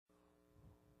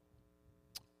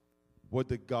what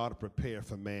did God prepare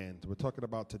for man? We're talking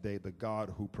about today the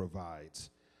God who provides.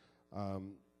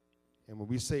 And when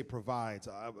we say provides,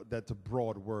 that's a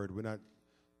broad word. We're not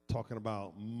talking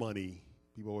about money.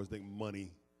 People always think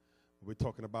money. We're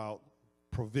talking about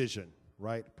provision,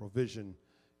 right? Provision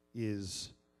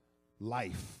is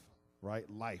life, right?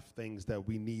 Life, things that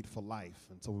we need for life.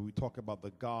 And so when we talk about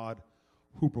the God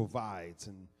who provides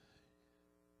and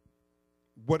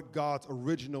what God's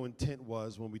original intent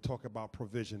was when we talk about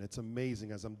provision, it's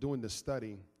amazing. As I'm doing this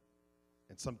study,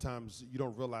 and sometimes you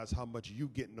don't realize how much you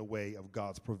get in the way of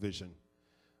God's provision.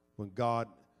 When God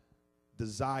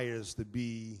desires to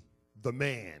be the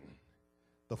man,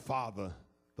 the father,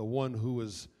 the one who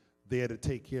is there to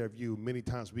take care of you, many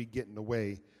times we get in the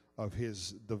way of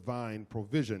his divine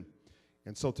provision.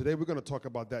 And so today we're going to talk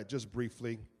about that just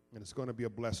briefly, and it's going to be a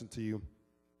blessing to you.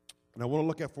 And I want to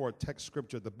look at for a text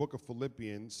scripture, the book of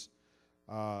Philippians,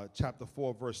 chapter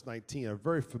 4, verse 19, a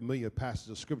very familiar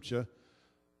passage of scripture.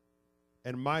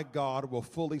 And my God will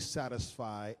fully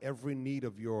satisfy every need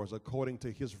of yours according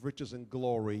to his riches and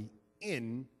glory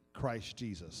in Christ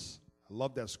Jesus. I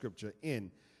love that scripture, in.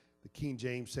 The King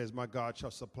James says, my God shall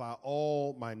supply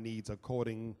all my needs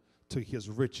according to his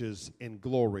riches and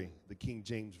glory, the King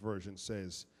James Version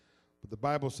says. But the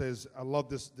Bible says, I love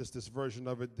this version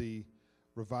of it, the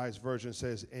Revised Version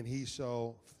says, and he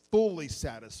shall fully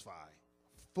satisfy,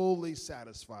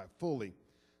 fully.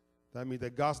 That means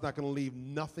that God's not going to leave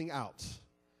nothing out.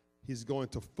 He's going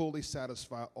to fully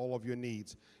satisfy all of your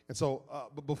needs. And so,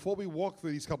 but before we walk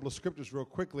through these couple of scriptures real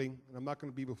quickly, and I'm not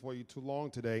going to be before you too long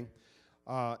today,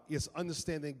 is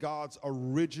understanding God's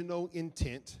original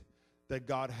intent that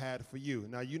God had for you.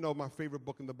 Now, you know my favorite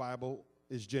book in the Bible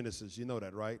is Genesis. You know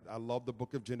that, right? I love the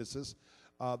book of Genesis.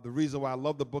 The reason why I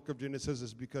love the book of Genesis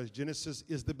is because Genesis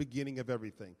is the beginning of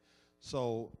everything.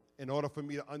 So in order for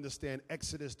me to understand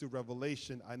Exodus through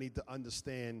Revelation, I need to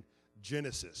understand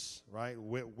Genesis, right?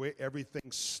 Where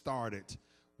everything started,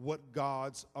 what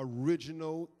God's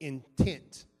original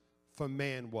intent for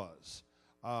man was.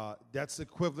 That's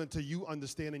equivalent to you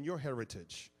understanding your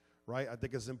heritage, right? I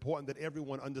think it's important that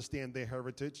everyone understand their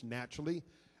heritage naturally,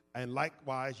 and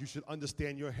likewise, you should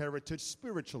understand your heritage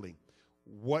spiritually.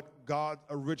 What God's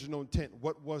original intent,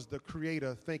 what was the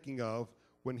Creator thinking of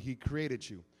when he created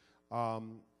you?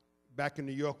 Back in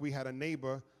New York, we had a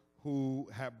neighbor who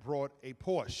had brought a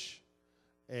Porsche.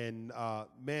 And,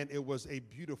 man, it was a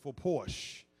beautiful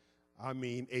Porsche. I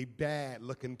mean, a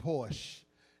bad-looking Porsche.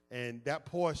 And that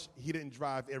Porsche, he didn't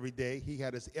drive every day. He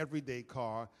had his everyday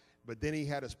car, but then he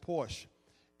had his Porsche.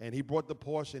 And he brought the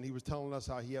Porsche, and he was telling us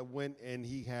how he had went, and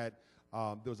he had,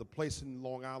 there was a place in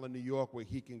Long Island, New York, where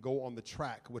he can go on the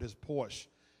track with his Porsche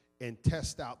and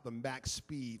test out the max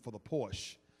speed for the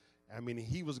Porsche. I mean,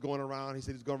 he was going around. He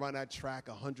said he's going around that track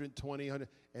 120, 100,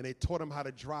 and they taught him how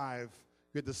to drive.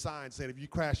 You had the sign saying, if you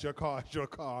crash your car, it's your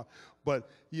car. But,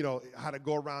 you know, how to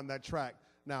go around that track.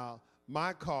 Now,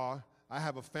 my car, I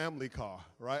have a family car,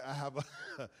 right? I have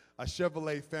a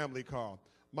Chevrolet family car.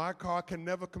 My car can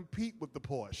never compete with the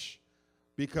Porsche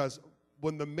because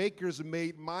when the makers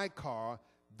made my car,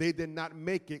 they did not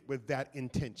make it with that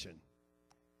intention.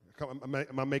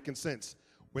 Am I making sense?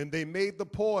 When they made the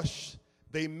Porsche,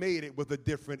 they made it with a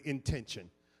different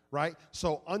intention, right?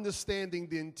 So understanding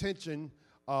the intention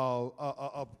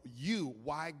of you,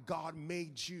 why God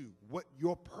made you, what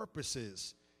your purpose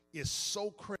is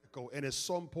so critical and is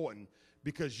so important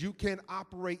because you can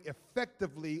operate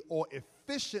effectively or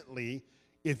efficiently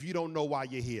if you don't know why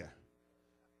you're here.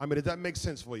 I mean, does that make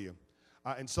sense for you?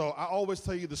 And so I always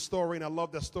tell you the story, and I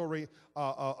love that story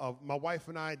of my wife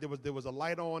and I. There was a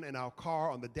light on in our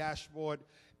car on the dashboard,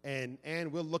 and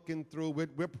we're looking through.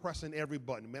 We're pressing every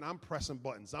button. Man, I'm pressing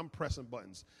buttons,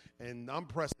 and I'm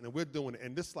pressing, and we're doing it.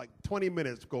 And this like 20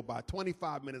 minutes go by,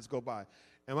 25 minutes go by.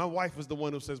 And my wife is the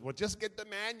one who says, well, just get the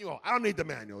manual. I don't need the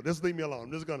manual. Just leave me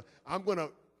alone. I'm going to,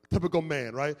 typical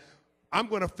man, right? I'm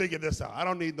going to figure this out. I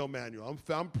don't need no manual.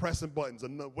 I'm pressing buttons.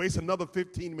 Waste another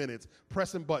 15 minutes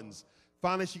pressing buttons.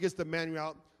 Finally, she gets the manual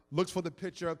out, looks for the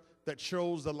picture that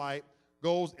shows the light,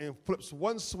 goes and flips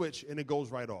one switch, and it goes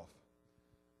right off.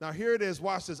 Now, here it is.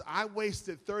 Watch this. I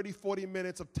wasted 30, 40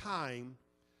 minutes of time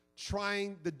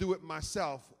trying to do it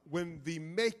myself when the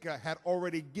maker had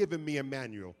already given me a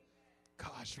manual.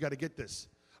 Gosh, you got to get this.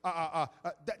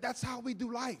 That's how we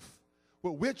do life.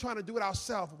 Well, we're trying to do it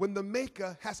ourselves when the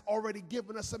maker has already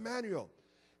given us a manual.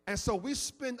 And so we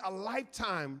spend a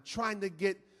lifetime trying to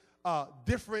get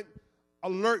different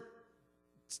alerts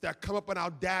that come up on our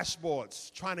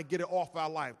dashboards, trying to get it off our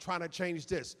life, trying to change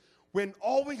this, when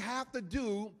all we have to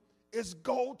do is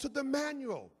go to the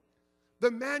manual.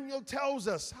 The manual tells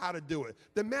us how to do it.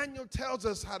 The manual tells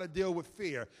us how to deal with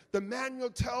fear. The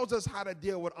manual tells us how to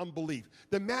deal with unbelief.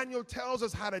 The manual tells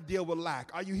us how to deal with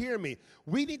lack. Are you hearing me?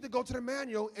 We need to go to the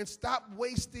manual and stop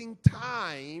wasting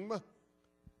time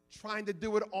trying to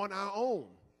do it on our own,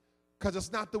 because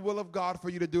it's not the will of God for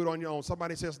you to do it on your own.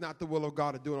 Somebody says it's not the will of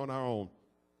God to do it on our own.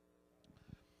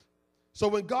 So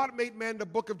when God made man, the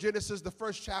book of Genesis, the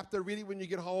first chapter, read it when you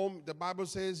get home. The Bible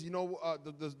says,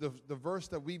 the verse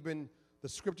that the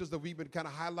scriptures that we've been kind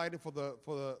of highlighting for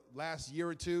the last year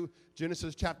or two,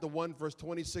 Genesis chapter 1, verse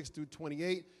 26 through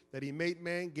 28, that he made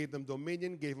man, gave them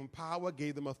dominion, gave them power,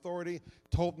 gave them authority,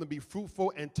 told them to be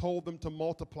fruitful, and told them to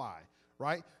multiply,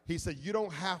 right? He said, you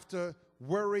don't have to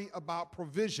worry about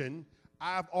provision.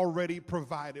 I've already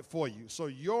provided for you. So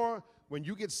when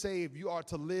you get saved, you are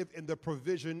to live in the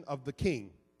provision of the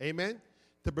King. Amen?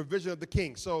 The provision of the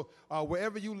King. So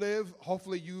wherever you live,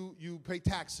 hopefully you pay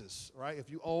taxes, right? If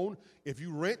you own, if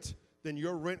you rent, then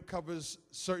your rent covers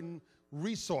certain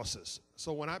resources.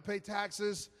 So when I pay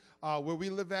taxes, where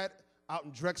we live out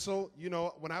in Drexel,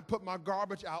 when I put my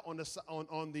garbage out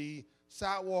on the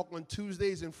sidewalk on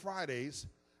Tuesdays and Fridays,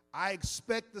 I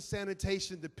expect the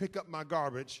sanitation to pick up my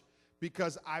garbage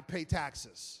because I pay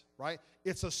taxes, right?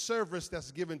 It's a service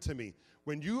that's given to me.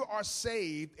 When you are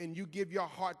saved and you give your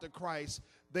heart to Christ,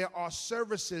 there are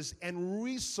services and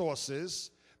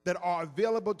resources that are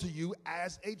available to you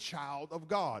as a child of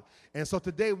God. And so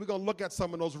today we're going to look at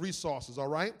some of those resources, all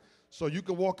right? So you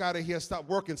can walk out of here, stop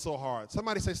working so hard.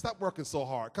 Somebody say, stop working so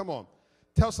hard. Come on.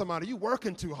 Tell somebody, you're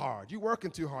working too hard. You're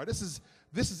working too hard. This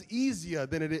is easier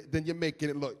than you're making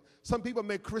it look. Some people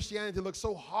make Christianity look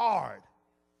so hard.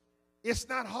 It's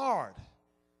not hard.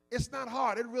 It's not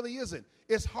hard. It really isn't.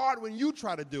 It's hard when you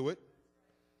try to do it.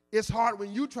 It's hard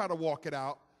when you try to walk it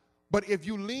out. But if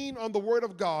you lean on the word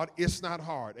of God, it's not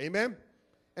hard. Amen?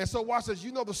 And so watch this.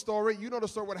 You know the story. You know the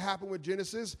story what happened with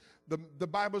Genesis. The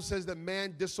Bible says that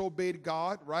man disobeyed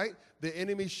God, right? The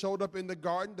enemy showed up in the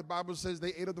garden. The Bible says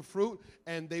they ate of the fruit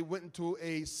and they went into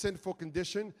a sinful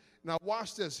condition. Now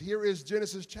watch this. Here is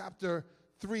Genesis chapter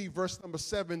 3, verse number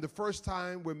 7. The first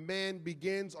time when man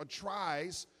begins or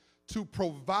tries to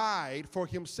provide for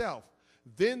himself.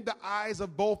 Then the eyes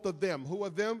of both of them, who are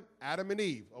them? Adam and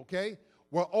Eve, okay,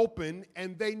 were open,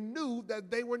 and they knew that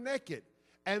they were naked.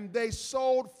 And they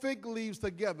sewed fig leaves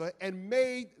together and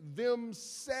made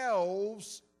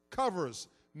themselves covers.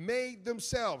 Made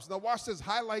themselves. Now watch this,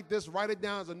 highlight this, write it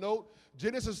down as a note.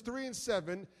 Genesis 3 and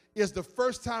 7 is the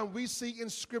first time we see in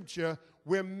Scripture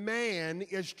where man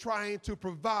is trying to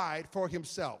provide for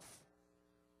himself.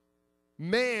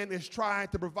 Man is trying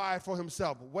to provide for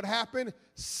himself. What happened?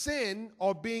 Sin,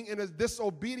 or being in a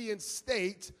disobedient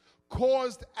state,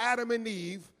 caused Adam and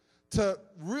Eve to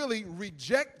really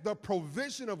reject the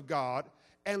provision of God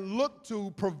and look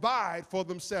to provide for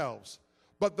themselves.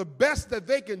 But the best that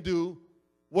they can do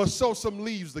was sew some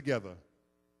leaves together.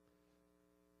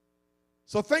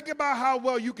 So think about how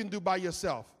well you can do by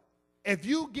yourself. If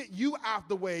you get you out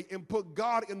the way and put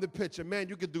God in the picture, man,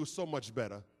 you can do so much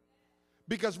better.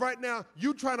 Because right now,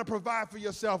 you trying to provide for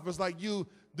yourself is like you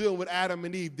doing what Adam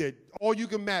and Eve did. All you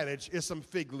can manage is some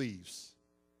fig leaves.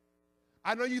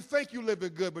 I know you think you're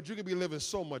living good, but you can be living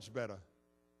so much better.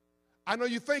 I know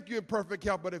you think you're in perfect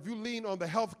health, but if you lean on the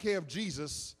health care of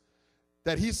Jesus,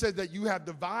 that he said that you have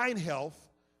divine health,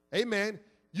 amen,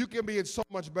 you can be in so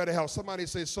much better health. Somebody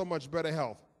say so much better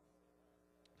health.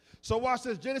 So watch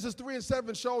this. Genesis 3 and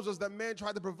 7 shows us that man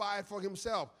tried to provide for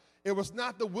himself. It was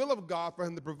not the will of God for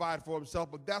him to provide for himself,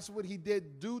 but that's what he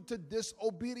did due to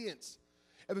disobedience.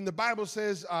 And then the Bible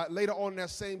says later on in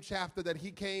that same chapter that he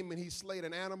came and he slayed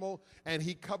an animal and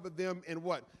he covered them in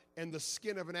what? In the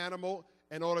skin of an animal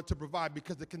in order to provide,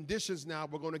 because the conditions now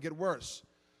were going to get worse.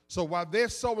 So while they're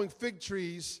sewing fig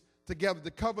trees together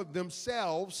to cover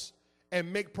themselves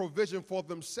and make provision for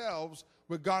themselves,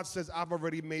 where God says, I've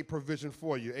already made provision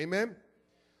for you. Amen?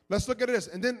 Let's look at this.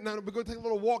 And then now we're going to take a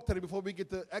little walk today before we get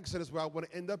to Exodus, where I want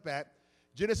to end up at.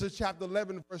 Genesis chapter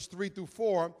 11, verse 3 through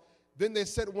 4. Then they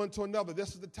said one to another,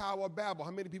 this is the Tower of Babel.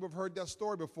 How many people have heard that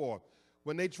story before?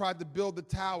 When they tried to build the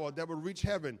tower that would reach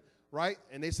heaven, right?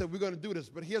 And they said, we're going to do this.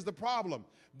 But here's the problem.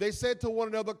 They said to one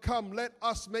another, come, let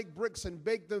us make bricks and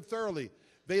bake them thoroughly.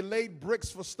 They laid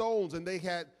bricks for stones, and they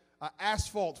had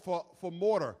asphalt for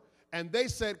mortar. And they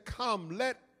said, come,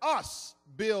 let us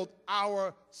build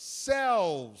ourselves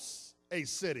a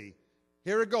city.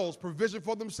 Here it goes, provision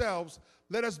for themselves.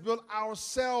 Let us build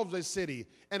ourselves a city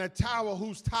and a tower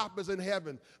whose top is in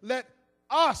heaven. Let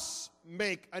us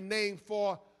make a name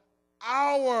for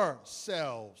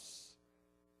ourselves.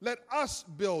 Let us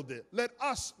build it. Let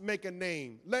us make a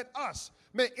name. Let us.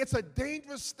 Man, it's a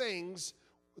dangerous thing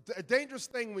a dangerous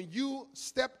thing when you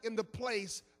step in the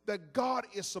place that God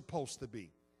is supposed to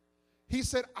be. He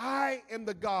said, I am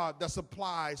the God that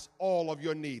supplies all of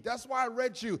your need. That's why I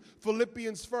read you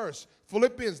Philippians first.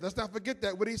 Philippians, let's not forget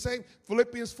that. What did he say?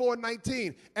 Philippians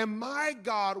 4:19. And my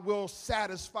God will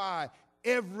satisfy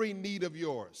every need of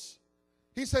yours.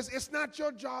 He says, it's not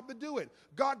your job to do it.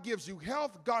 God gives you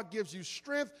health. God gives you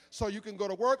strength so you can go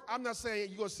to work. I'm not saying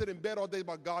you're going to sit in bed all day,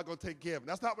 but God going to take care of it.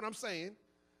 That's not what I'm saying.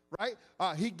 Right?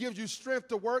 He gives you strength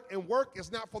to work, and work is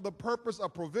not for the purpose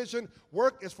of provision.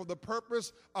 Work is for the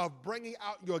purpose of bringing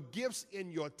out your gifts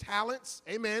and your talents.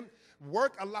 Amen.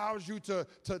 Work allows you to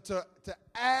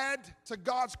add to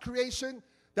God's creation.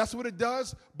 That's what it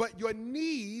does. But your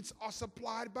needs are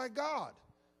supplied by God.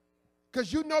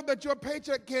 Because you know that your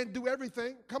paycheck can't do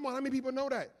everything. Come on, how many people know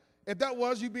that? If that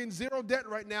was, you'd be in zero debt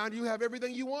right now and you have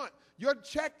everything you want. Your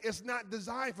check is not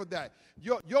designed for that.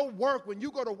 Your work, when you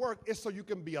go to work, is so you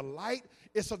can be a light.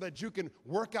 It's so that you can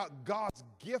work out God's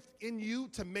gift in you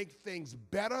to make things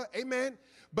better. Amen.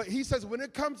 But he says when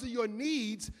it comes to your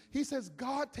needs, he says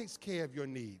God takes care of your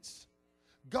needs.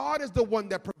 God is the one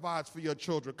that provides for your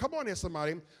children. Come on here,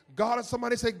 somebody.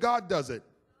 Somebody say God does it.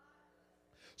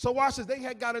 So watch this. They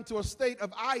had got into a state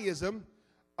of I-ism.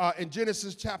 In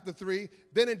Genesis chapter 3.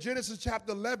 Then in Genesis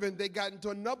chapter 11, they got into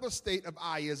another state of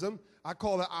I-ism. I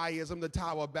call it I-ism, the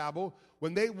Tower of Babel,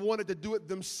 when they wanted to do it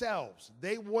themselves.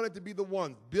 They wanted to be the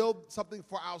ones, build something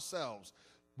for ourselves.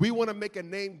 We want to make a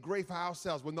name great for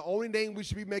ourselves, when the only name we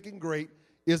should be making great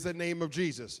is the name of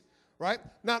Jesus, right?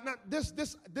 Now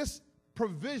this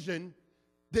provision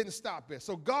didn't stop it.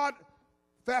 So God,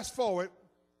 fast forward,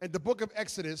 in the book of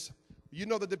Exodus, you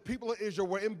know that the people of Israel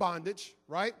were in bondage,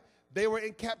 right? They were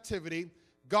in captivity.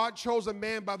 God chose a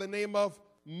man by the name of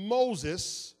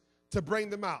Moses to bring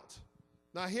them out.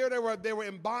 Now here they were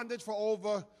in bondage for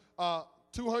over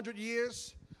 200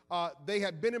 years. They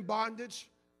had been in bondage,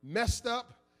 messed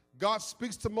up. God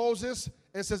speaks to Moses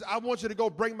and says, I want you to go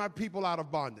bring my people out of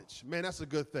bondage. Man, that's a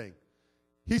good thing.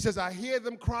 He says, I hear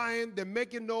them crying. They're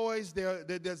making noise.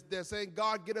 They're saying,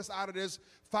 God, get us out of this.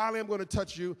 Finally, I'm going to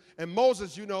touch you. And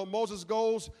Moses, Moses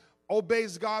goes,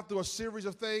 obeys God through a series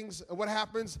of things. And what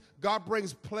happens? God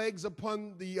brings plagues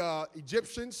upon the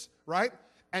Egyptians, right?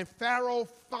 And Pharaoh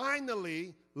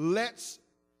finally lets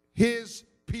his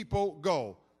people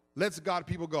go. Lets God's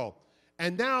people go.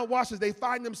 And now, watch this, they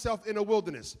find themselves in a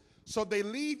wilderness. So they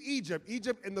leave Egypt.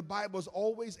 Egypt in the Bible is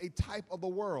always a type of the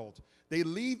world. They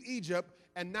leave Egypt,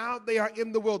 and now they are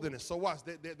in the wilderness. So watch,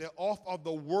 they're off of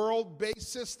the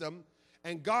world-based system,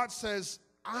 and God says,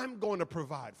 I'm going to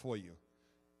provide for you.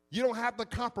 You don't have to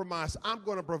compromise. I'm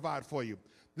going to provide for you.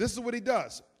 This is what he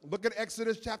does. Look at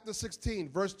Exodus chapter 16,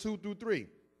 verse 2 through 3.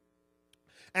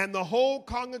 And the whole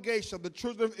congregation of the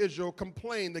children of Israel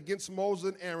complained against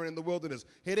Moses and Aaron in the wilderness.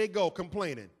 Here they go,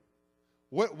 complaining.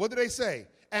 What do they say?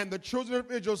 And the children of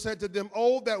Israel said to them,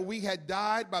 oh, that we had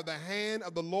died by the hand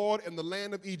of the Lord in the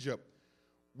land of Egypt,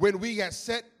 when we had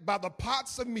sat by the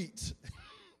pots of meat.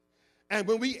 And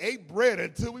when we ate bread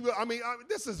until we were,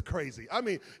 this is crazy.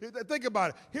 Think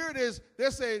about it. Here it is.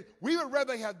 They're saying, we would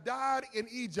rather have died in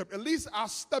Egypt. At least our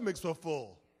stomachs were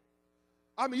full.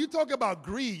 You talk about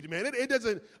greed, man. It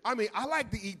doesn't, I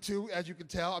like to eat too, as you can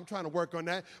tell. I'm trying to work on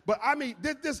that. But,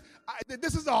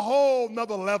 this is a whole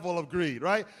nother level of greed,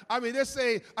 right? They're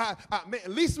saying, man,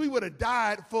 at least we would have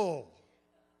died full.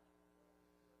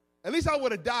 At least I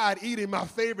would have died eating my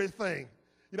favorite thing.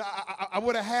 I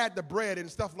would have had the bread and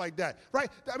stuff like that, right?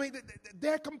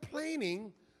 They're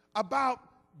complaining about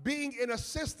being in a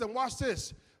system, watch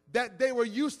this, that they were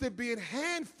used to being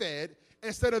hand-fed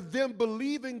instead of them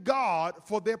believing God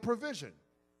for their provision.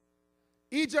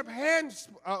 Egypt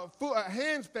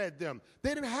hand-fed them.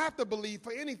 They didn't have to believe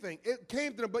for anything. It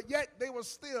came to them, but yet they were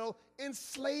still in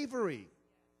slavery.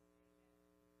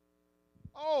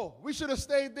 Oh, we should have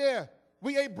stayed there.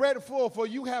 We ate bread full, for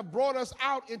you have brought us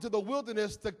out into the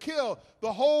wilderness to kill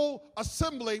the whole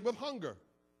assembly with hunger.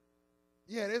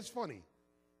 Yeah, it's funny.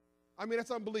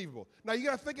 That's unbelievable. Now, you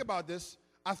got to think about this.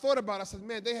 I thought about it. I said,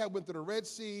 man, they had went to the Red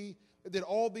Sea, they did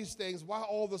all these things. Why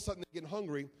all of a sudden they're getting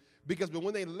hungry? Because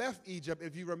when they left Egypt,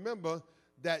 if you remember,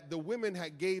 that the women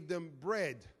had gave them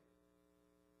bread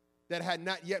that had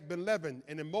not yet been leavened.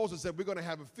 And then Moses said, we're going to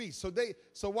have a feast.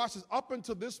 So watch this. Up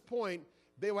until this point,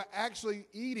 they were actually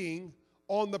eating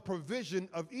on the provision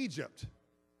of Egypt.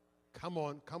 Come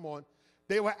on.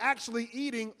 They were actually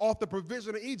eating off the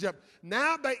provision of Egypt.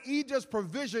 Now that Egypt's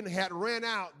provision had ran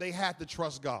out, they had to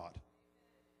trust God.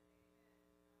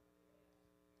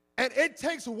 And it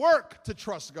takes work to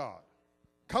trust God.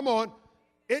 Come on.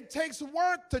 It takes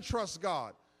work to trust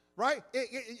God, right?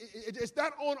 It's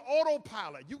not on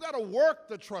autopilot. You got to work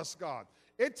to trust God.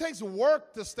 It takes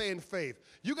work to stay in faith.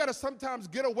 You got to sometimes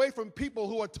get away from people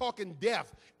who are talking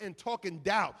death and talking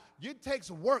doubt. It takes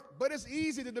work, but it's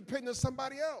easy to depend on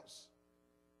somebody else.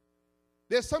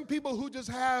 There's some people who just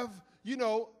have,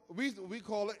 we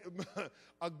call it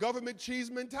a government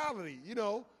cheese mentality.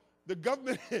 The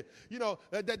government,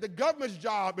 that the government's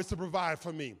job is to provide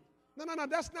for me. No,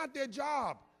 that's not their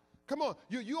job. Come on,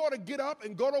 you ought to get up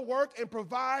and go to work and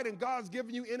provide, and God's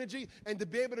giving you energy, and to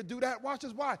be able to do that, watch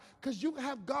this, why? Because you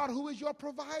have God who is your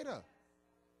provider.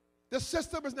 The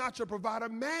system is not your provider,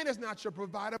 man is not your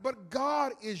provider, but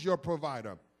God is your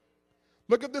provider.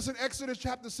 Look at this in Exodus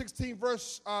chapter 16,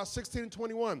 verse 16 and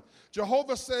 21.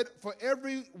 Jehovah said, for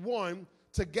everyone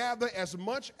to gather as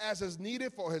much as is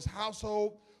needed for his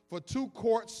household, for 2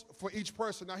 quarts for each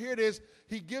person. Now here it is,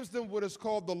 he gives them what is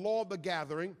called the law of the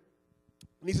gathering.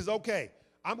 And he says, okay,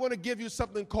 I'm going to give you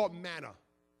something called manna,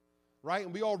 right?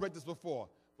 And we all read this before,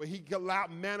 where he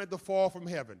allowed manna to fall from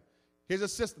heaven. Here's a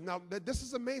system. Now, this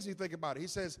is amazing if you think about it. He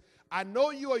says, I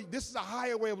know this is a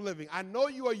higher way of living. I know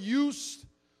you are used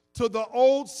to the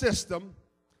old system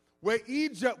where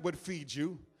Egypt would feed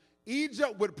you,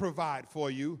 Egypt would provide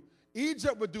for you,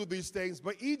 Egypt would do these things,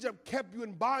 but Egypt kept you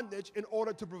in bondage in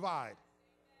order to provide.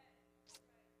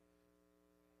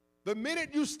 The minute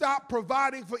you stopped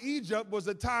providing for Egypt was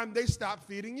the time they stopped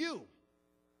feeding you.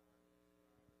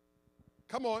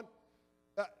 Come on.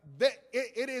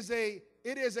 It is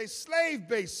a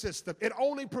slave-based system. It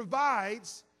only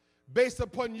provides based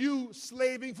upon you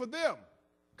slaving for them.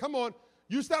 Come on.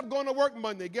 You stop going to work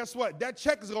Monday, guess what? That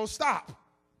check is going to stop.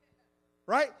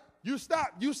 Right? You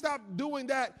stop doing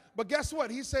that. But guess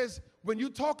what? He says, when you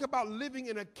talk about living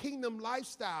in a kingdom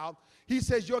lifestyle, he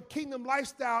says your kingdom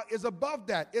lifestyle is above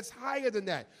that. It's higher than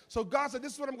that. So God said,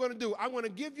 this is what I'm going to do. I'm going to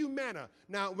give you manna.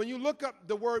 Now, when you look up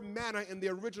the word manna in the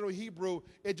original Hebrew,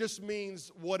 it just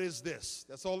means, what is this?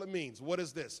 That's all it means. What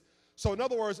is this? So in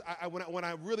other words, when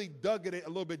I really dug at it a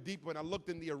little bit deeper and I looked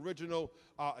in the original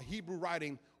Hebrew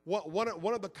writing,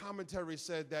 one of the commentaries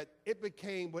said that it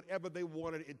became whatever they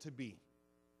wanted it to be.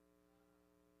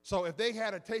 So if they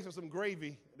had a taste of some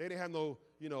gravy, they didn't have no,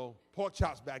 pork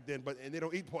chops back then, and they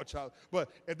don't eat pork chops. But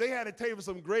if they had a taste of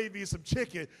some gravy, some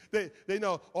chicken, they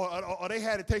know, or they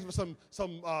had a taste of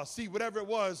some seed, whatever it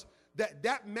was,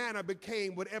 that manna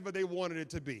became whatever they wanted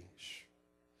it to be.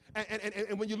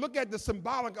 And when you look at the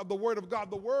symbolic of the Word of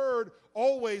God, the Word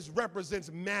always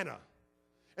represents manna.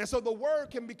 And so the word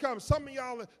can become, some of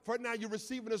y'all, for now, you're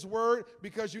receiving this word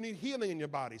because you need healing in your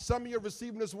body. Some of you are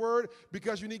receiving this word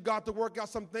because you need God to work out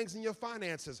some things in your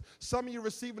finances. Some of you are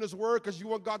receiving this word because you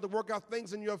want God to work out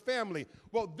things in your family.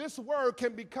 Well, this word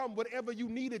can become whatever you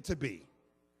need it to be.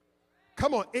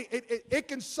 Come on, it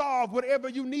can solve whatever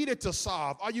you need it to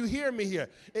solve. Are you hearing me here?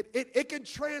 It can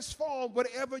transform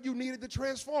whatever you need it to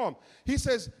transform. He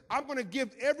says, I'm going to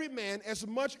give every man as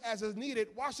much as is needed.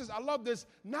 Watch this, I love this,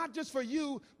 not just for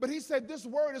you, but he said this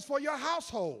word is for your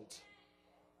household.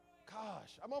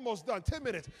 Gosh, I'm almost done, 10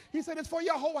 minutes. He said it's for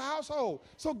your whole household.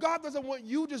 So God doesn't want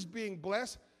you just being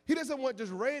blessed. He doesn't want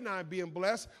just Ray and I being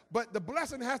blessed, but the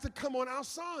blessing has to come on our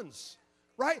sons.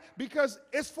 Right? Because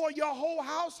it's for your whole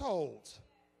household.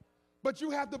 But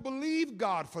you have to believe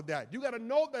God for that. You got to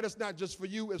know that it's not just for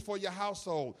you, it's for your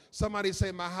household. Somebody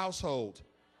say, my household.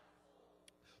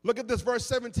 Look at this, verse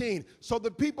 17. So the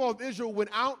people of Israel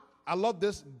went out, I love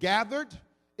this, gathered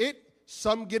it,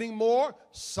 some getting more,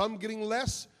 some getting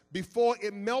less, before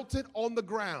it melted on the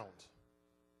ground.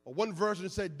 Or one version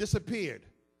said disappeared.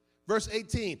 Verse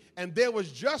 18, and there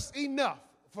was just enough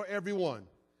for everyone.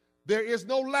 There is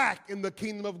no lack in the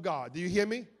kingdom of God. Do you hear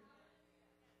me?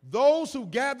 Those who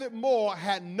gathered more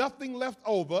had nothing left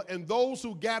over, and those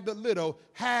who gathered little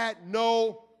had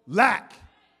no lack.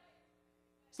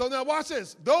 So now watch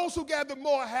this. Those who gathered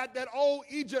more had that old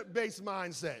Egypt-based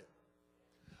mindset.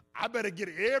 I better get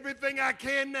everything I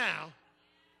can now.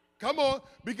 Come on,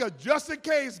 because just in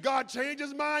case God changes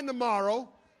his mind tomorrow,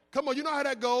 come on, you know how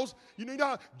that goes. You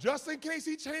know, just in case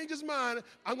he changes his mind,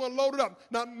 I'm going to load it up.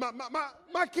 Now,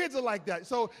 my kids are like that.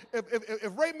 So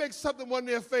if Ray makes something one of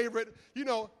their favorite,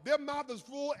 their mouth is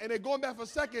full and they're going back for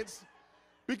seconds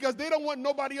because they don't want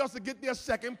nobody else to get their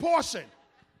second portion.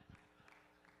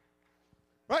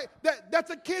 Right? That's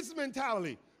a kid's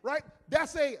mentality, right?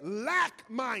 That's a lack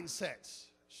mindset.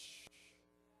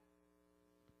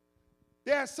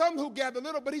 There are some who gather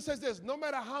little, but he says this, no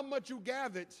matter how much you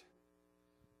gathered,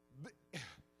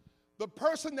 the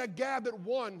person that gathered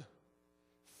one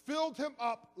filled him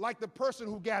up like the person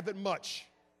who gathered much.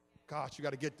 Gosh, you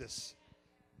got to get this.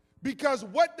 Because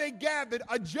what they gathered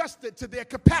adjusted to their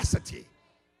capacity.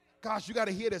 Gosh, you got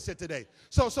to hear this here today.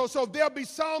 So there'll be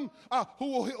some who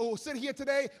will sit here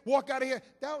today, walk out of here.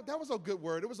 That was a good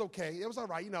word. It was okay. It was all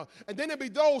right, you know. And then there'll be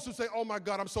those who say, oh, my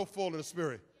God, I'm so full in the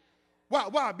Spirit.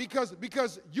 Why?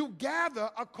 Because you gather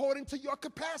according to your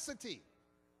capacity.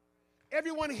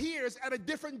 Everyone hears at a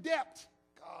different depth.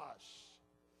 Gosh.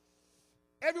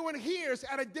 Everyone hears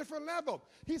at a different level.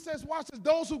 He says, watch this,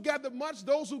 those who gather much,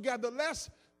 those who gather less,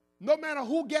 no matter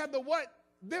who gathered what,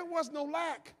 there was no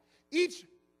lack.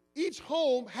 Each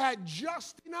home had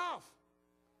just enough.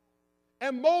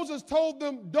 And Moses told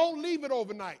them, don't leave it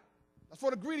overnight. That's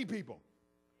for the greedy people.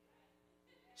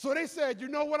 So they said, you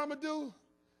know what I'm going to do?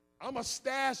 I'm going to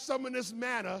stash some of this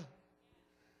manna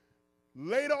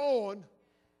later on,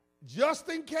 just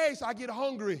in case I get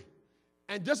hungry,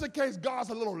 and just in case God's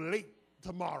a little late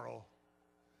tomorrow,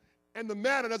 and the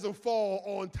manna doesn't fall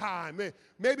on time.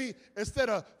 Maybe instead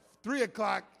of 3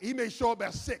 o'clock, he may show up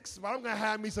at 6, but I'm going to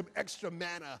have me some extra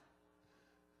manna.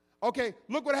 Okay,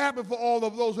 look what happened for all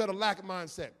of those who had a lack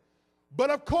mindset. But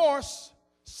of course,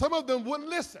 some of them wouldn't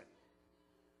listen.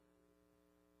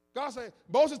 God said,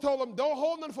 Moses told them, don't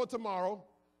hold nothing for tomorrow,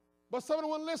 but some of them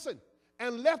wouldn't listen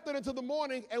and left it until the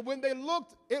morning, and when they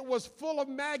looked, it was full of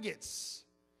maggots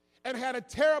and had a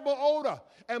terrible odor,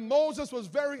 and Moses was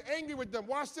very angry with them.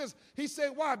 Watch this. He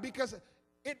said, why? Because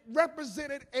it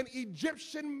represented an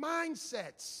Egyptian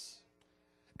mindset,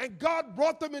 and God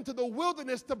brought them into the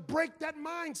wilderness to break that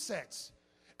mindset.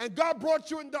 And God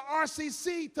brought you into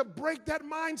RCC to break that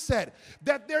mindset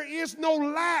that there is no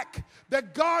lack,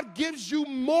 that God gives you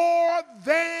more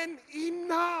than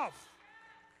enough.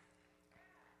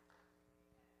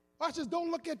 Watch this.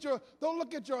 Don't look at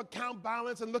your account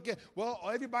balance and look at, well,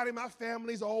 everybody in my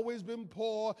family's always been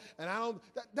poor, and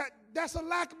that's a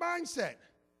lack mindset.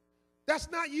 That's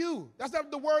not you. That's not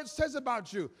what the word says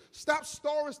about you. Stop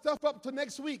storing stuff up to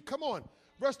next week. Come on.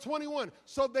 Verse 21,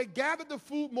 so they gathered the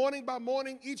food morning by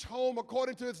morning, each home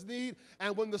according to its need,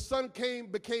 and when the sun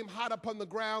became hot upon the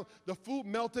ground, the food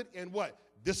melted and what?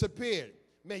 Disappeared.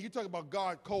 Man, you talk about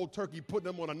God cold turkey putting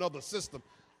them on another system.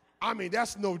 I mean,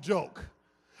 that's no joke.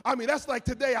 I mean, that's like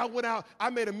today I went out, I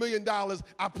made $1 million,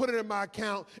 I put it in my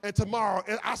account, and tomorrow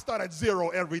I start at 0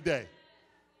 every day.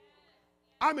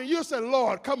 I mean, you say,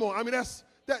 Lord, come on. I mean,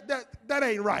 that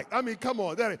ain't right. I mean, come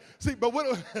on. See, but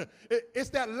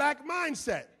it's that lack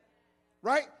mindset,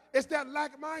 right? It's that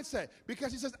lack mindset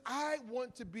because he says, I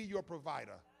want to be your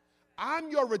provider. I'm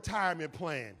your retirement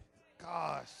plan.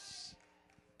 Gosh.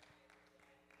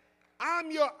 I'm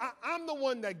the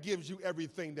one that gives you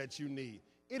everything that you need.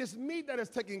 It is me that is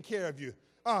taking care of you.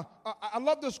 I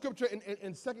love the scripture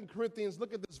in 2 Corinthians.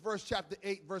 Look at this verse, chapter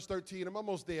 8, verse 13. I'm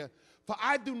almost there. For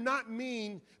I do not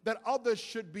mean that others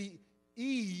should be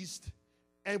eased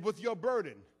and with your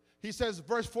burden. He says,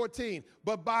 verse 14,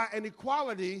 but by an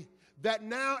equality that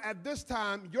now at this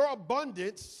time your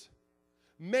abundance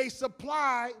may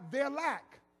supply their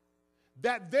lack,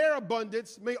 that their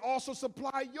abundance may also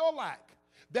supply your lack,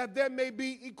 that there may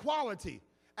be equality.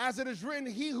 As it is written,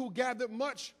 he who gathered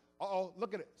much,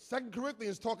 look at it. 2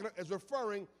 Corinthians is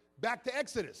referring back to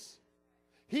Exodus.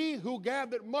 He who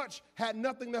gathered much had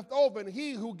nothing left over, and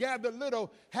he who gathered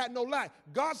little had no lack.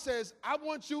 God says, I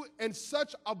want you in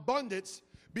such abundance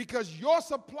because your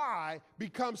supply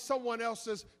becomes someone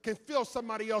else's, can fill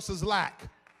somebody else's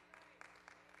lack.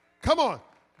 Come on.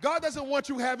 God doesn't want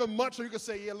you having much so you can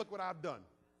say, yeah, look what I've done.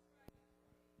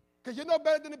 Because you're no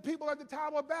better than the people at the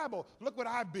Tower of Babel. Look what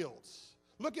I built.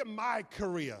 Look at my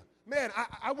career. Man,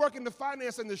 I work in the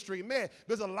finance industry. Man,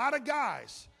 there's a lot of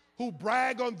guys who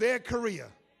brag on their career.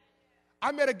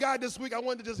 I met a guy this week, I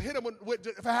wanted to just hit him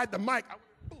if I had the mic,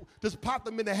 just pop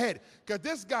them in the head. Because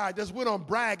this guy just went on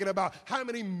bragging about how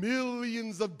many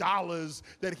millions of dollars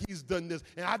that he's done this.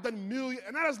 And I've done millions.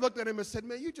 And I just looked at him and said,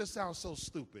 man, you just sound so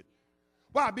stupid.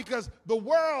 Why? Because the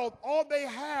world, all they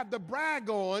have to brag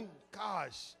on,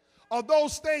 gosh, are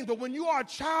those things. But when you are a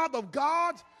child of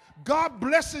God, God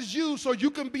blesses you so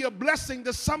you can be a blessing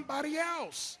to somebody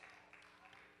else.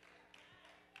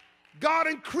 God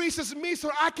increases me so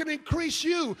I can increase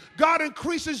you. God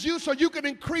increases you so you can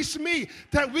increase me,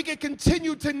 that we can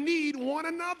continue to need one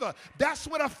another. That's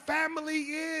what a family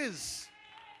is.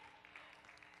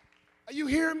 Are you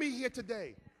hearing me here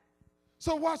today?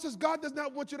 So watch this. God does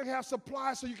not want you to have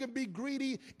supply so you can be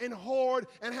greedy and hoard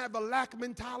and have a lack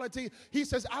mentality. He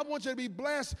says, I want you to be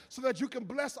blessed so that you can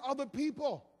bless other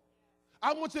people.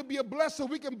 I want you to be a blessed so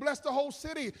we can bless the whole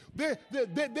city.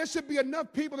 There should be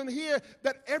enough people in here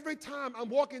that every time I'm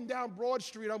walking down Broad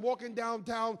Street, I'm walking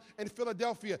downtown in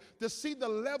Philadelphia, to see the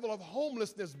level of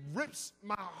homelessness rips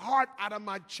my heart out of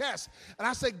my chest. And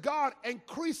I say, God,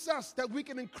 increase us that we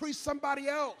can increase somebody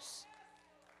else.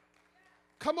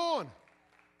 Come on.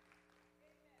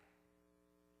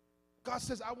 God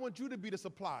says, I want you to be the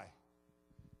supply.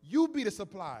 You be the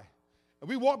supply. And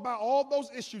we walk by all those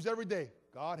issues every day.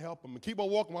 God help them. And keep on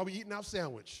walking while we're eating our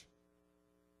sandwich.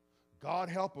 God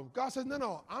help them. God says,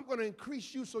 no, I'm going to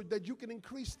increase you so that you can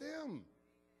increase them.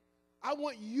 I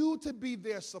want you to be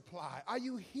their supply. Are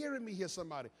you hearing me here,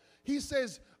 somebody? He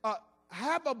says,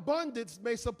 have abundance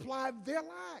may supply their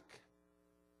lack.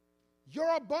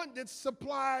 Your abundance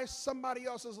supplies somebody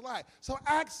else's lack. So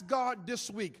ask God this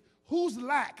week, whose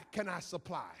lack can I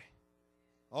supply?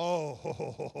 Oh,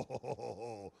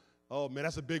 man,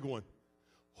 that's a big one.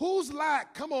 Whose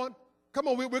lack, come on,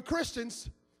 we're Christians.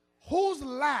 Whose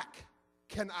lack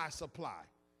can I supply?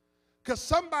 Because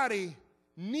somebody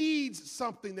needs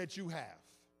something that you have.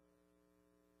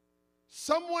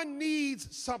 Someone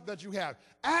needs something that you have.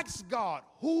 Ask God,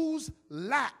 whose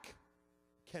lack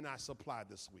can I supply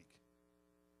this week?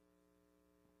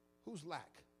 Whose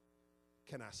lack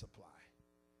can I supply?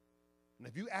 And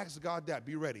if you ask God that,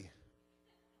 be ready.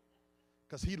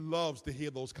 Because he loves to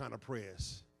hear those kind of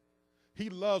prayers. He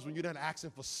loves when you're not asking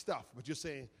for stuff, but you're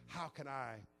saying, how can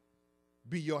I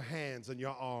be your hands and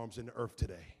your arms in the earth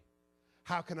today?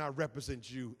 How can I represent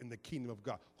you in the kingdom of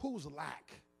God? Whose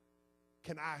lack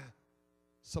can I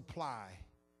supply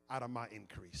out of my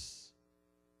increase?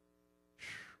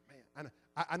 Man,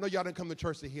 I know y'all didn't come to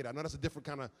church to hear that. I know that's a different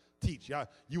kind of teach. Y'all,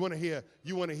 you want to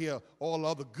hear all the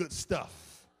other good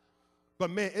stuff. But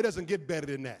man, it doesn't get better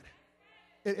than that.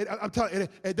 I'm telling you,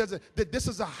 it doesn't. This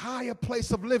is a higher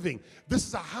place of living. This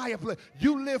is a higher place.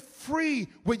 You live free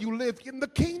when you live in the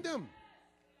kingdom.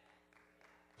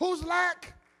 Whose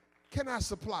lack can I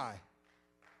supply?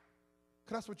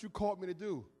 Because that's what you called me to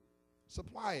do.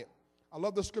 Supply it. I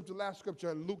love the scripture, last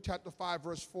scripture, in Luke chapter 5,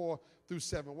 verse 4 through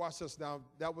 7. Watch this now.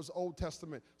 That was Old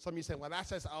Testament. Some of you say, well, that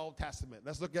says Old Testament.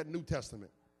 Let's look at New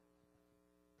Testament.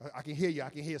 I can hear you. I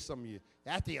can hear some of you.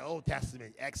 That's the Old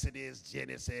Testament. Exodus,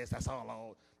 Genesis, that's all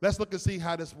old. Let's look and see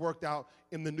how this worked out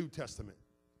in the New Testament.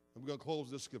 And we're going to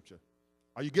close this scripture.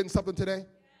 Are you getting something today?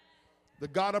 The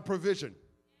God of provision.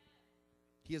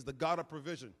 He is the God of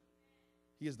provision.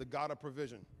 He is the God of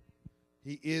provision.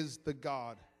 He is the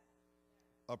God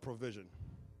of provision.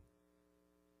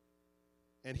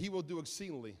 And he will do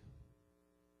exceedingly,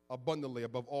 abundantly,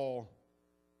 above all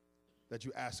that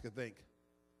you ask or think.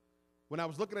 When I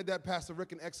was looking at that, Pastor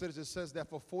Rick, in Exodus, it says that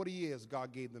for 40 years,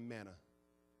 God gave them manna.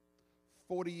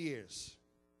 40 years.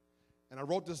 And I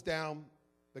wrote this down,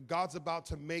 that God's about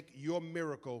to make your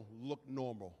miracle look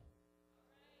normal.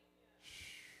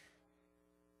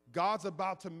 God's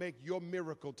about to make your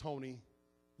miracle, Tony,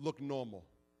 look normal.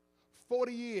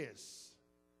 40 years,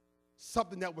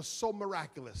 something that was so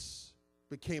miraculous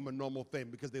became a normal thing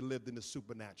because they lived in the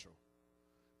supernatural.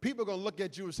 People are going to look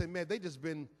at you and say, man,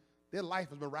 their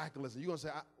life is miraculous. And you're going to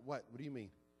say, what? What do you mean?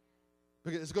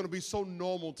 Because it's going to be so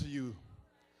normal to you.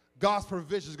 God's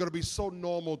provision is going to be so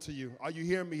normal to you. Are you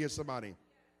hearing me here, somebody?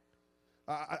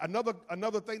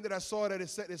 Another thing that I saw that it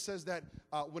says that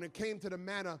when it came to the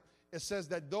manna, it says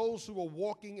that those who were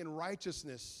walking in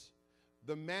righteousness,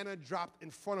 the manna dropped in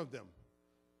front of them.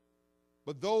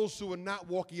 But those who were not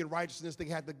walking in righteousness, they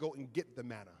had to go and get the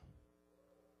manna.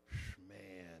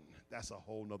 Man, that's a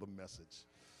whole nother message.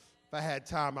 If I had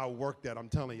time, I would work that. I'm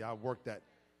telling you, I worked that.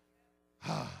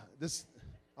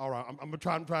 All right, I'm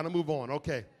trying to move on.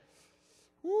 Okay.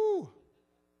 Woo.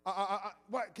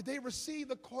 What? Could they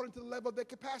receive according to the level of their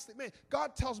capacity? Man,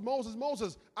 God tells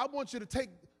Moses, I want you to take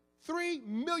 3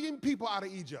 million people out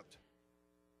of Egypt.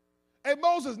 And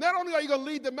Moses, not only are you going to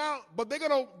lead them out, but they're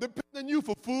going to depend on you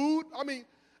for food. I mean,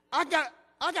 I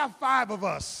got 5 of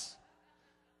us,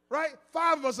 right?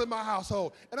 5 of us in my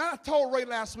household. And I told Ray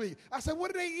last week, I said, what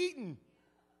are they eating?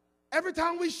 Every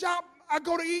time we shop, I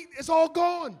go to eat, it's all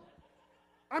gone.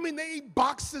 I mean, they eat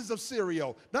boxes of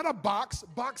cereal. Not a box,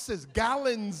 boxes,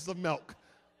 gallons of milk.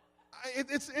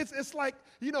 It's like,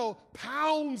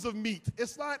 pounds of meat.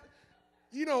 It's not,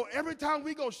 every time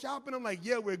we go shopping, I'm like,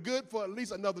 yeah, we're good for at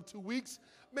least another 2 weeks.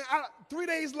 Man, 3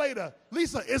 days later,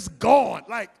 Lisa, it's gone.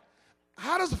 Like,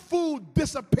 how does food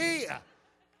disappear?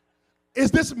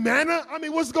 Is this manna? I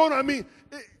mean, what's going on? I mean,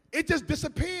 it just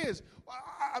disappears.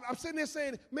 I'm sitting there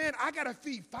saying, man, I got to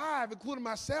feed 5, including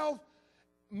myself.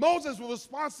 Moses was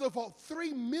responsible for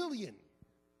 3 million.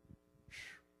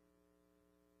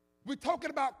 We're talking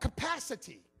about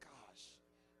capacity. Gosh.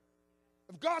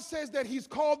 If God says that he's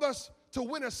called us to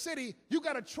win a city, you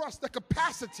got to trust the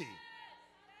capacity.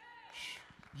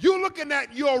 You're looking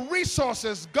at your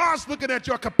resources. God's looking at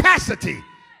your capacity.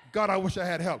 God, I wish I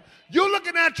had help. You're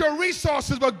looking at your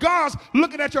resources, but God's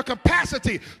looking at your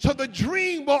capacity. So the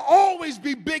dream will always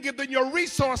be bigger than your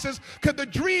resources, because the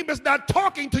dream is not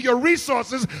talking to your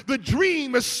resources. The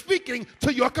dream is speaking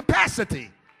to your capacity.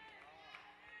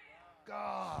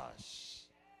 Gosh.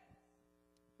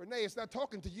 Renee, it's not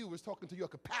talking to you, it's talking to your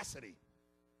capacity.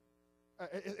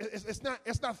 It's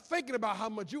not thinking about how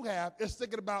much you have. It's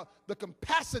thinking about the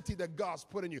capacity that God's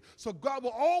put in you. So God will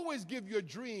always give you a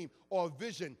dream or a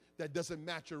vision that doesn't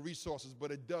match your resources, but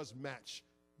it does match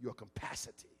your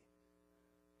capacity.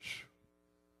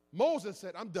 Moses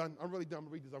said, I'm done. I'm really done. I'm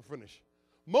going to read this. I'm finished.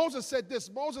 Moses said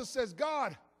this. Moses says,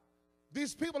 God,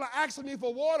 these people are asking me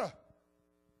for water.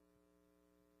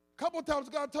 A couple of times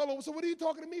God told him, so what are you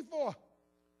talking to me for?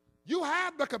 You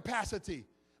have the capacity.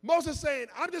 Moses saying,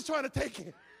 I'm trying to take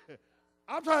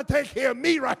care of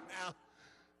me right now.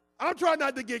 I'm trying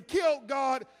not to get killed,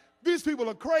 God. These people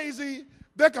are crazy.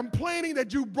 They're complaining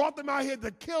that you brought them out here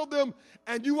to kill them,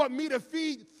 and you want me to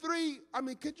feed 3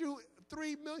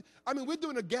 million? We're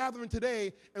doing a gathering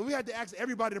today, and we had to ask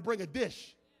everybody to bring a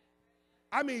dish.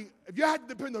 If you had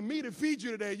to depend on me to feed you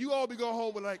today, you all be going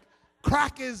home with like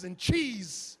crackers and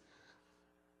cheese,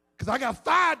 because I got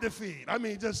 5 to feed.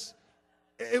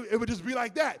 It would just be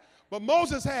like that. But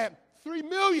Moses had 3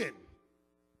 million.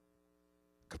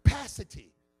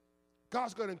 Capacity.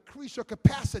 God's going to increase your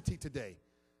capacity today.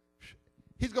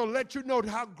 He's going to let you know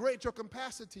how great your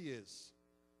capacity is.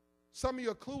 Some of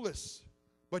you are clueless,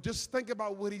 but just think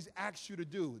about what he's asked you to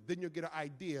do. Then you'll get an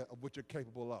idea of what you're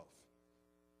capable of.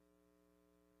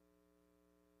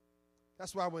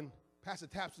 That's why when Pastor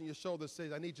taps on your shoulder and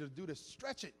says, I need you to do this,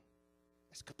 stretch it.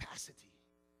 It's capacity.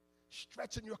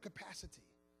 Stretching your capacity.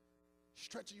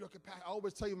 Stretching your capacity. I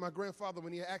always tell you, my grandfather,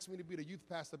 when he asked me to be the youth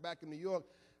pastor back in New York,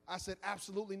 I said,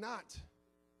 absolutely not.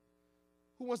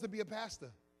 Who wants to be a pastor?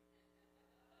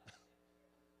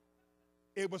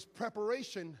 It was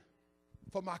preparation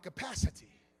for my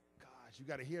capacity. Gosh, you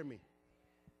got to hear me.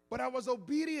 But I was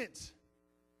obedient.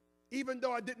 Even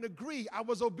though I didn't agree, I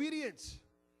was obedient.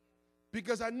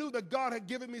 Because I knew that God had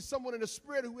given me someone in the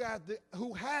spirit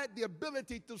who had the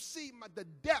ability to see the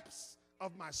depths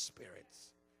of my spirit.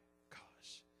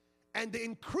 Gosh. And to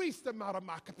increase the amount of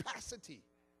my capacity.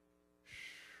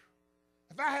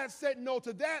 If I had said no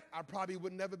to that, I probably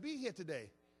would never be here today.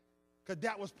 Because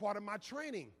that was part of my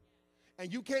training.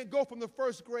 And you can't go from the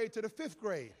 1st grade to the 5th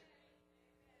grade.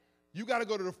 You got to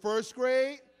go to the 1st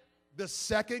grade, the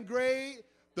 2nd grade,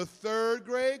 the 3rd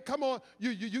grade. Come on.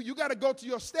 You got to go to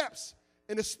your steps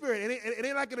in the spirit. It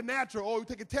ain't like in the natural. Oh, you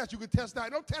take a test, you can test out.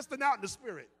 Don't test it out in the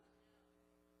spirit.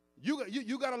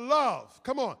 You got to love.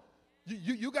 Come on.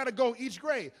 You got to go each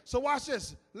grade. So watch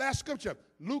this. Last scripture,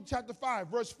 Luke chapter 5,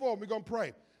 verse 4. We're going to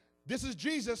pray. This is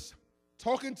Jesus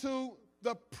talking to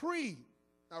the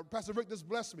now Pastor Rick just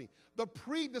blessed me, the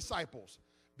pre-disciples.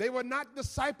 They were not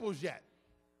disciples yet.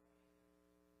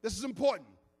 This is important.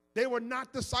 They were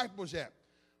not disciples yet.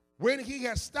 When he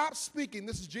had stopped speaking,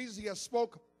 this is Jesus, he has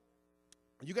spoke.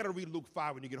 You got to read Luke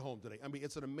 5 when you get home today.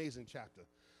 It's an amazing chapter.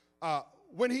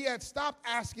 When he had stopped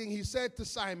asking, he said to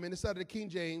Simon, instead of the King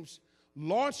James,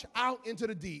 launch out into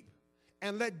the deep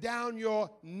and let down your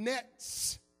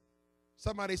nets.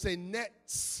 Somebody say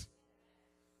nets.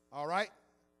 All right?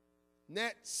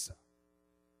 Nets,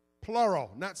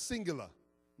 plural, not singular.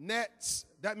 Nets,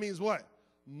 that means what?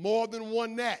 More than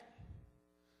one net.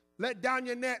 Let down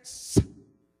your nets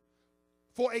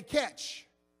for a catch.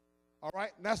 All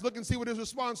right? Let's look and see what his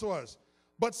response was.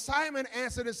 But Simon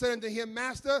answered and said unto him,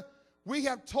 Master, we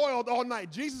have toiled all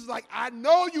night. Jesus is like, I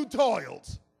know you toiled.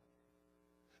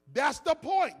 That's the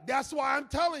point. That's why I'm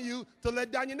telling you to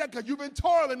let down your net, because you've been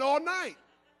toiling all night.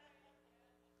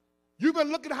 You've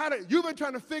been you've been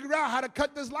trying to figure out how to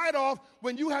cut this light off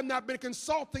when you have not been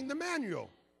consulting the manual.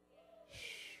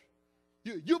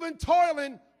 You've been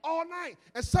toiling all night.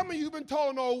 And some of you have been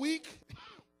toiling all week,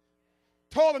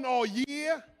 toiling all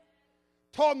year,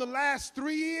 toiling the last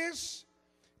 3 years.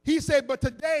 He said, but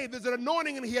today there's an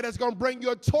anointing in here that's going to bring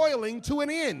your toiling to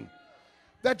an end.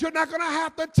 That you're not going to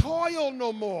have to toil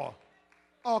no more.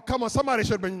 Oh, come on. Somebody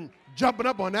should have been jumping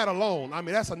up on that alone.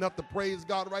 That's enough to praise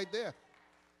God right there.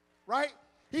 Right?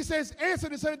 He says,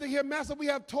 answered and said to him, Master, we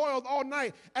have toiled all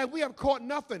night and we have caught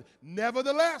nothing.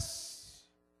 Nevertheless,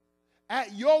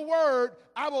 at your word,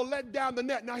 I will let down the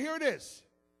net. Now here it is.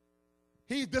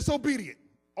 He's disobedient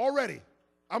already.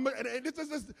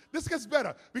 This gets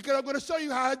better, because I'm going to show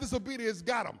you how his disobedience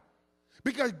got him.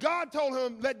 Because God told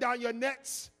him, let down your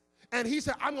nets, and he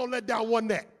said, I'm going to let down one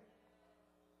net.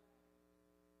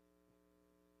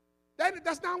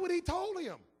 That's not what he told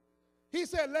him. He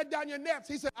said, let down your nets.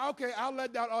 He said, okay, I'll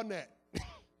let down our net.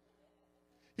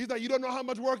 He's like, you don't know how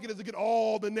much work it is to get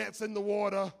all the nets in the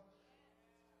water.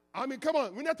 I mean, come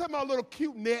on. We're not talking about a little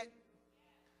cute net.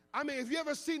 I mean, if you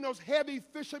ever seen those heavy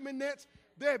fisherman nets,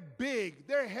 they're big,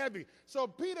 they're heavy. So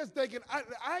Peter's thinking,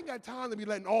 I ain't got time to be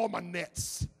letting all my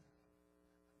nets.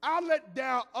 I'll let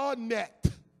down a net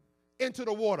into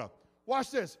the water.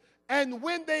 Watch this. And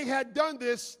when they had done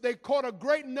this, they caught a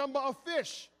great number of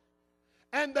fish.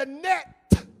 And the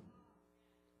net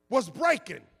was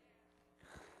breaking.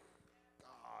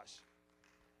 Gosh.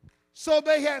 So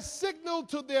they had signaled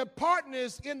to their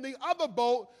partners in the other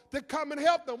boat to come and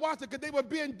help them. Watch it, because they were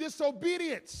being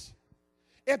disobedient.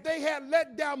 If they had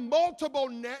let down multiple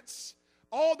nets,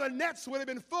 all the nets would have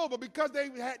been full. But because they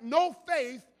had no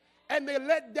faith and they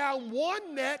let down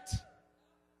one net,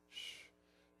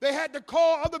 they had to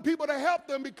call other people to help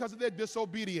them because of their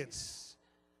disobedience.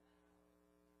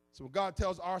 So when God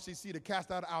tells RCC to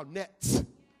cast out our nets,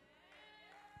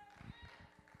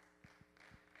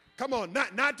 come on,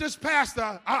 not just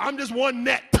pastor, I'm just one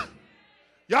net.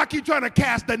 Y'all keep trying to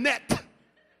cast the net.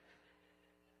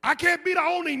 I can't be the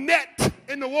only net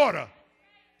in the water.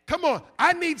 Come on,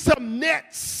 I need some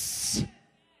nets.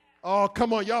 Oh,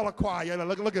 come on, y'all are quiet.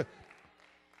 Look at.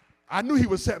 I knew he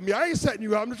was setting me. I ain't setting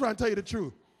you up. I'm just trying to tell you the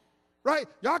truth. Right?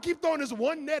 Y'all keep throwing this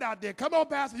one net out there. Come on,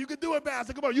 pastor. You can do it,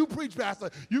 pastor. Come on, you preach,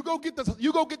 pastor. You go get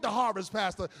the harvest,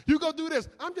 pastor. You go do this.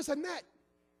 I'm just a net.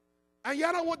 And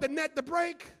y'all don't want the net to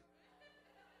break.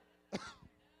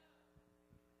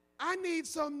 I need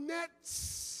some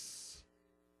nets.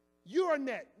 You're a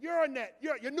net. You're a net.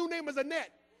 Your new name is a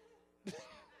net.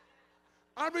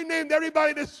 I renamed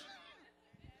everybody in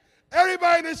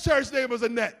this church name was a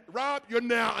net. Rob, you're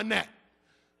now a net.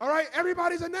 All right?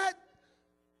 Everybody's a net.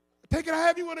 Take it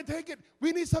however you want to take it.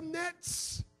 We need some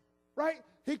nets. Right?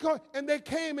 And they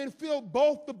came and filled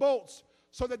both the boats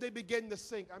so that they began to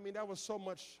sink. I mean, that was so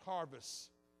much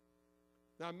harvest.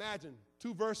 Now imagine,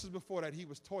 2 verses before that, he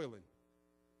was toiling.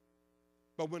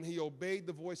 But when he obeyed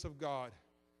the voice of God,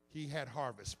 he had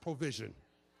harvest, provision.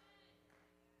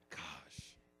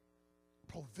 Gosh,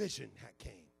 provision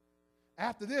came.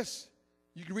 After this,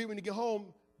 you can read when you get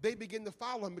home, they begin to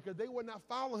follow him because they would not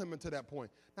follow him until that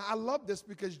point. Now, I love this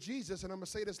because Jesus, and I'm going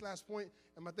to say this last point,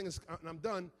 and my thing is, and I'm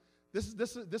done. This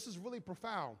is really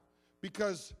profound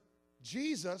because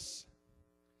Jesus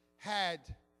had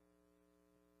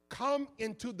come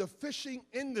into the fishing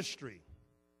industry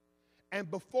and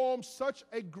performed such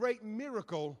a great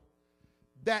miracle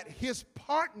that his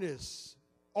partners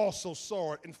also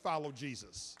saw it and followed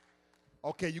Jesus.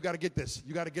 Okay, you got to get this.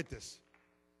 You got to get this.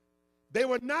 They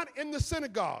were not in the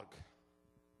synagogue.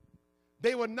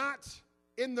 They were not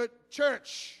in the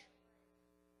church.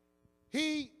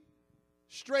 He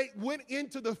straight went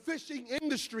into the fishing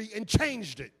industry and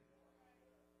changed it.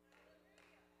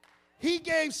 He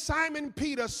gave Simon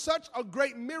Peter such a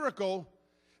great miracle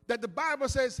that the Bible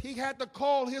says he had to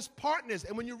call his partners.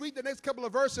 And when you read the next couple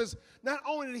of verses, not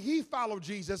only did he follow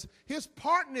Jesus, his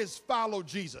partners followed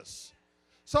Jesus.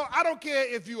 So I don't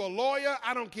care if you're a lawyer,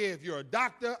 I don't care if you're a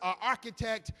doctor, an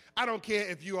architect, I don't care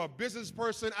if you're a business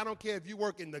person, I don't care if you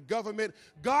work in the government.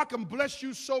 God can bless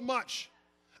you so much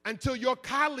until your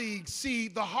colleagues see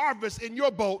the harvest in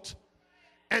your boat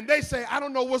and they say, I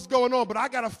don't know what's going on, but I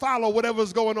got to follow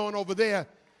whatever's going on over there.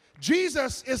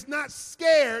 Jesus is not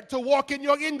scared to walk in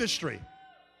your industry.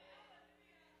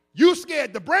 You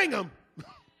scared to bring him,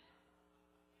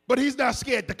 but he's not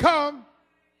scared to come.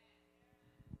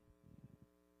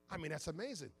 I mean, that's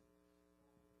amazing.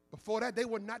 Before that, they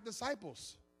were not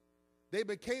disciples. They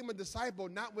became a disciple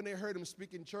not when they heard him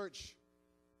speak in church,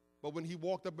 but when he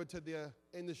walked up into their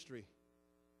industry.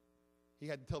 He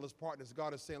had to tell his partners,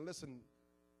 God is saying, listen,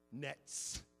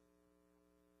 nets,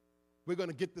 we're going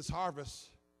to get this harvest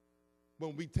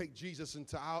when we take Jesus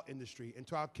into our industry,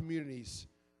 into our communities,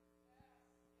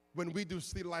 when we do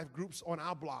City Life groups on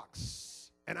our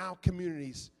blocks and our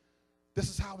communities. This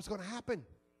is how it's going to happen.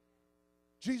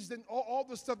 Jesus didn't, all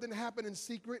this stuff didn't happen in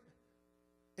secret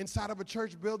inside of a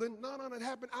church building. No, it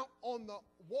happened out on the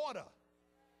water.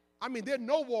 I mean, there are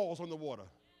no walls on the water.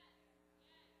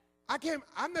 I've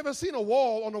never seen a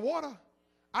wall on the water.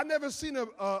 I've never seen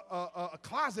a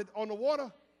closet on the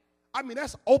water. I mean,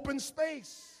 that's open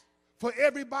space for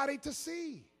everybody to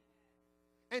see.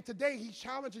 And today, he's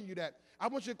challenging you that. I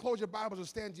want you to close your Bibles and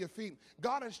stand to your feet.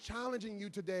 God is challenging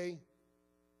you today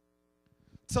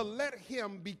to let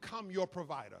him become your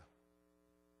provider.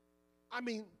 I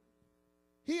mean,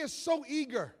 he is so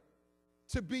eager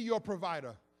to be your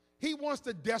provider. He wants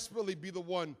to desperately be the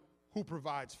one who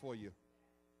provides for you.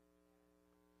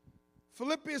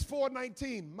 Philippians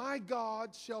 4:19, my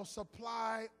God shall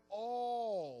supply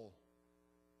all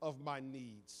of my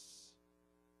needs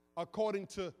according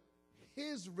to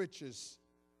his riches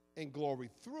and glory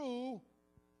through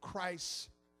Christ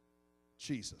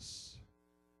Jesus.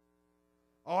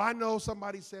 Oh, I know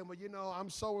somebody saying, well, you know, I'm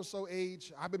so-and-so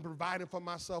age. I've been providing for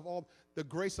myself. All the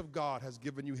grace of God has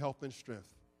given you health and strength.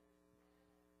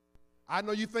 I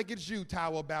know you think it's you,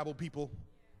 Tower of Babel people.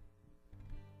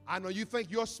 I know you think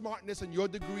your smartness and your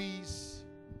degrees.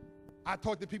 I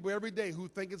talk to people every day who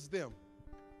think it's them,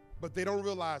 but they don't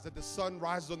realize that the sun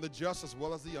rises on the just as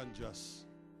well as the unjust.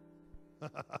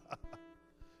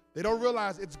 They don't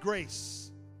realize it's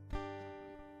grace.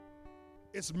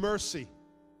 It's mercy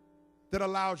that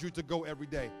allows you to go every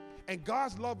day. And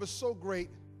God's love is so great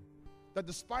that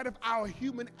despite of our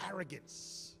human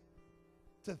arrogance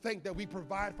to think that we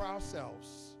provide for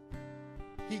ourselves,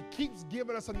 he keeps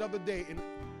giving us another day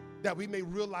that we may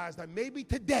realize that maybe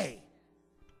today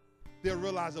they'll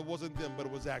realize it wasn't them, but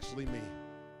it was actually me.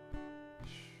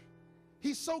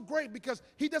 He's so great because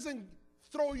he doesn't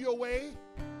throw you away.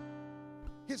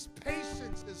 His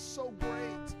patience is so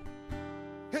great.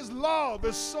 His love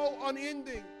is so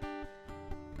unending.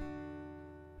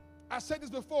 I said this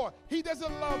before. He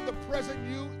doesn't love the present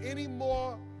you any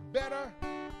more better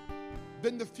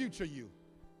than the future you.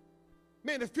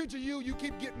 Man, the future you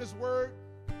keep getting this word.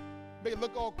 May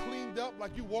look all cleaned up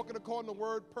like you walking according to the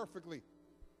word perfectly.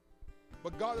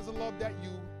 But God doesn't love that you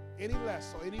any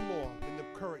less or any more than the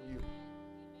current you.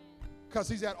 Because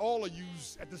he's at all of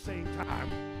yous at the same time.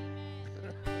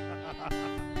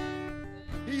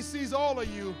 He sees all of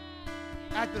you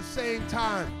at the same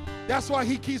time. That's why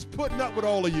he keeps putting up with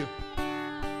all of you.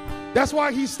 That's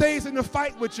why he stays in the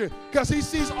fight with you, because he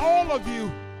sees all of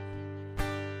you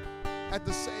at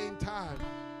the same time.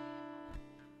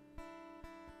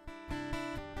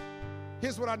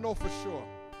 Here's what I know for sure,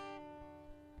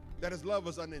 that his love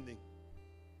is unending.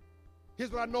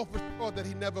 Here's what I know for sure, that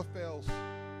he never fails.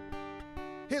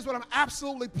 Here's what I'm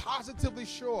absolutely positively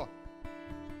sure,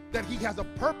 that he has a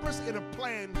purpose and a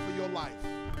plan for your life.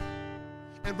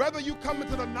 And whether you come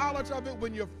into the knowledge of it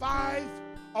when you're 5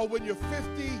 or when you're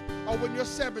 50 or when you're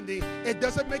 70, it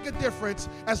doesn't make a difference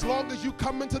as long as you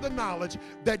come into the knowledge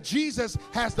that Jesus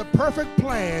has the perfect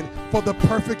plan for the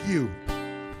perfect you.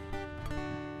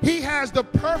 He has the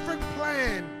perfect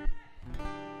plan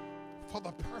for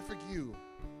the perfect you.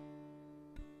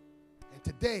 And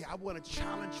today I want to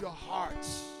challenge your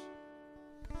hearts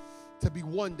to be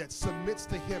one that submits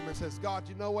to him and says, God,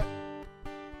 you know what?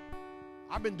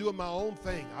 I've been doing my own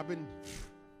thing.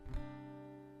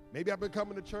 Maybe I've been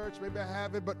coming to church, maybe I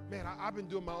haven't, but man, I've been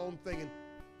doing my own thing,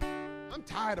 and I'm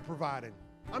tired of providing.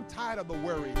 I'm tired of the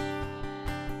worry.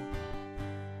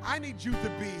 I need you to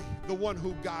be the one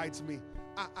who guides me.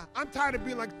 I'm tired of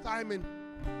being like Simon,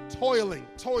 toiling,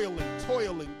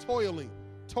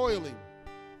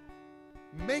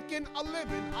 making a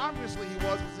living. Obviously he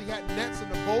was, because he had nets in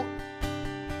the boat,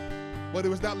 but he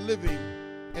was not living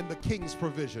in the king's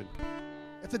provision.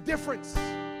 It's a difference.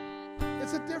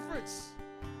 It's a difference.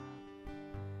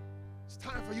 It's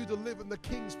time for you to live in the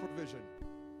king's provision.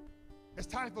 It's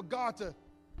time for God to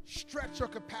stretch your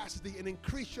capacity and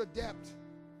increase your depth.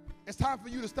 It's time for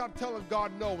you to stop telling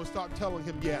God no and start telling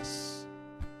him yes.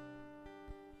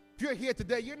 If you're here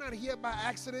today, you're not here by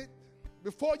accident.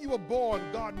 Before you were born,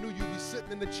 God knew you'd be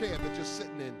sitting in the chair that you're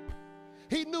sitting in.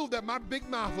 He knew that my big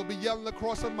mouth would be yelling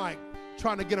across a mic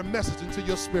trying to get a message into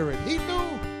your spirit. He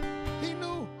knew. He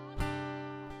knew.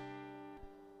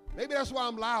 Maybe that's why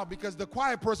I'm loud, because the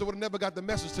quiet person would have never got the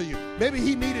message to you. Maybe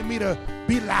he needed me to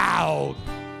be loud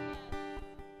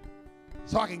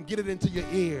so I can get it into your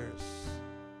ears.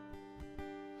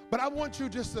 But I want you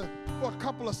just to, for a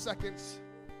couple of seconds,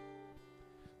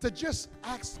 to just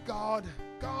ask God,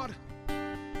 God,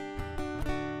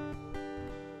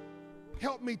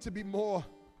 help me to be more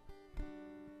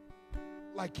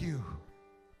like you.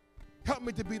 Help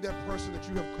me to be that person that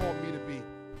you have called me to be.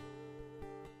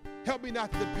 Help me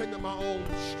not to depend on my own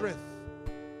strength,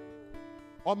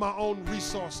 on my own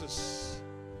resources,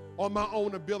 on my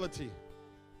own ability.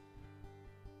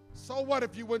 So what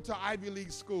if you went to Ivy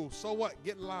League school? So what?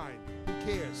 Get in line. Who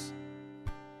cares?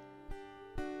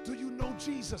 Do you know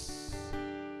Jesus?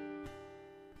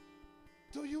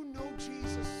 Do you know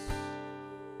Jesus?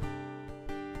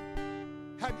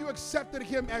 Have you accepted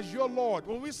him as your Lord?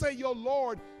 When we say your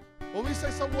Lord, when we say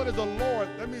someone is a Lord,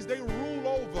 that means they rule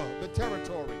over the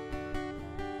territory.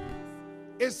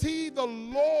 Is he the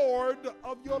Lord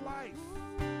of your life?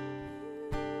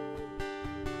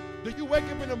 Do you wake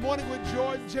up in the morning with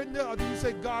joy and gender, or do you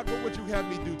say, God, what would you have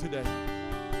me do today?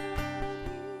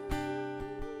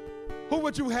 Who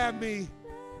would you have me,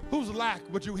 whose lack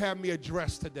would you have me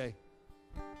address today?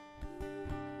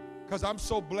 because I'm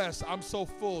so blessed. I'm so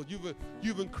full.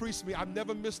 You've increased me. I've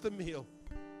never missed a meal.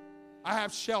 I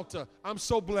have shelter. I'm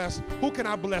so blessed. Who can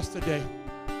I bless today?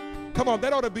 Come on,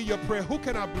 that ought to be your prayer. Who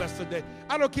can I bless today?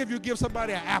 I don't care if you give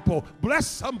somebody an apple. Bless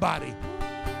somebody.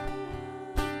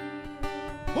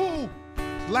 Who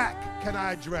lack can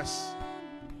I address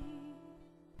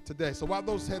today? So while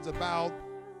those heads are bowed,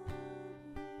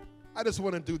 I just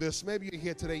want to do this. Maybe you're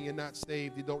here today and you're not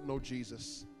saved. You don't know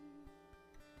Jesus.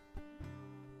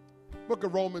 Book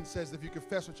of Romans says, if you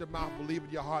confess with your mouth, believe in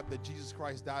your heart that Jesus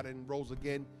Christ died and rose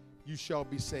again, you shall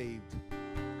be saved.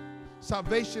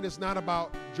 Salvation is not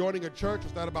about joining a church.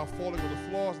 It's not about falling on the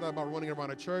floor. It's not about running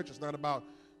around a church. It's not about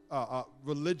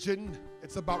religion.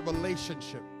 It's about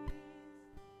relationship.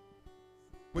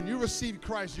 When you receive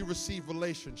Christ, you receive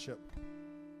relationship.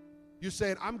 You're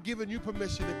saying, I'm giving you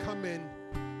permission to come in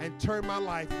and turn my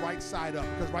life right side up,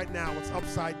 because right now it's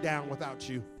upside down without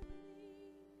you.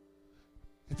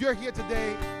 If you're here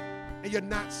today and you're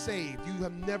not saved, you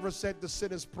have never said the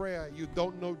sinner's prayer, you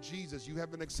don't know Jesus, you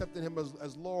haven't accepted him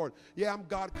as Lord. Yeah, I'm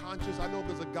God conscious, I know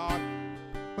there's a God,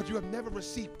 but you have never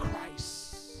received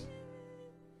Christ.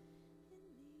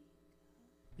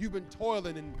 You've been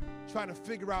toiling and trying to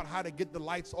figure out how to get the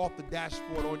lights off the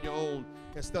dashboard on your own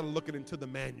instead of looking into the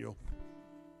manual.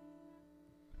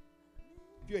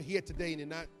 If you're here today and you're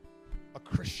not a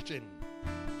Christian,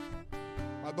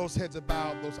 while those heads are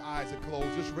bowed, those eyes are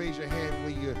closed, just raise your hand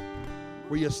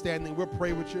where you're standing. We'll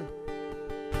pray with you.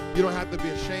 You don't have to be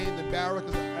ashamed, embarrassed,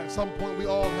 because at some point we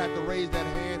all had to raise that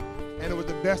hand, and it was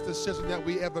the best decision that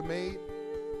we ever made.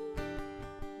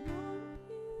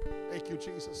 Thank you,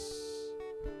 Jesus.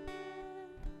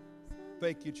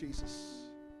 Thank you,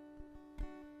 Jesus.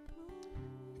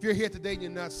 If you're here today and you're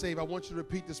not saved, I want you to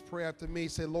repeat this prayer after me.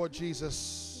 Say, Lord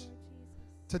Jesus,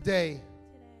 today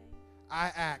I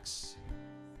ask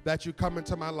that you come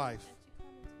into my life.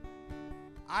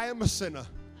 I am a sinner.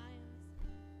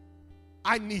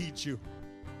 I need you.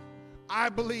 I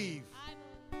believe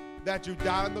that you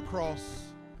died on the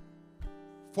cross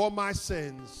for my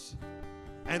sins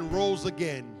and rose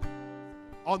again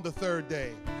on the third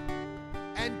day.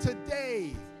 And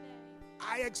today,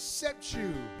 I accept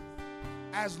you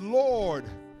as Lord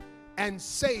and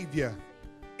Savior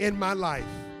in my life.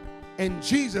 In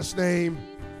Jesus' name,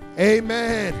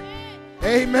 amen.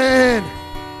 Amen.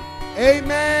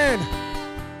 Amen.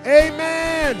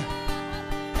 Amen.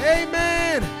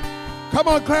 Amen. Come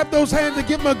on, clap those hands and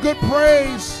give him a good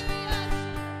praise.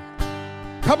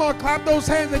 Come on, clap those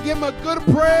hands and give him a good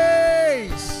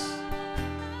praise.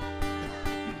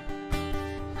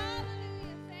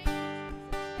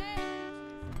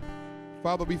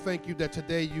 Father, we thank you that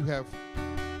today you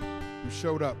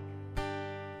showed up.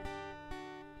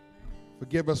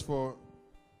 Forgive us for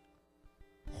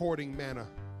hoarding manna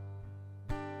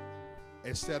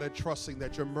instead of trusting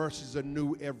that your mercies are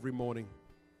new every morning.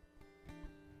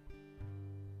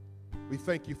 We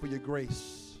thank you for your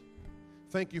grace.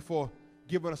 Thank you for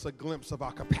giving us a glimpse of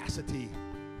our capacity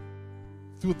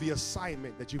through the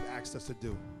assignment that you've asked us to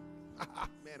do.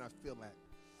 Man, I feel that.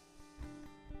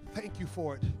 Thank you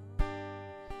for it.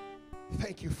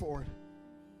 Thank you for it.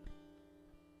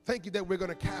 Thank you that we're going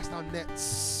to cast our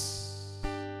nets,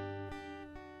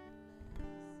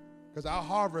 because our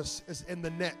harvest is in the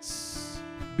nets,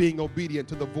 being obedient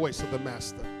to the voice of the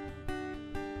Master.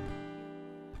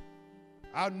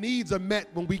 Our needs are met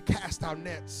when we cast our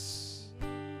nets.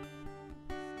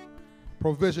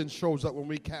 Provision shows up when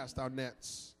we cast our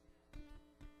nets.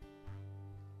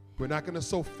 We're not going to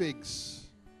sow figs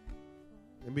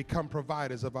and become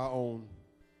providers of our own.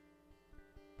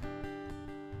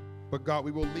 But God,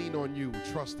 we will lean on you,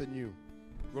 trust in you,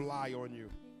 rely on you.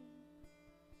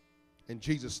 In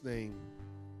Jesus' name,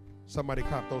 somebody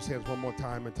clap those hands one more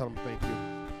time and tell them thank you.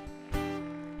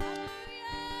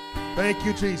 Thank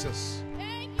you, Jesus.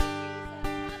 Thank you, Jesus.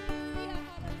 Hallelujah,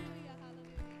 hallelujah,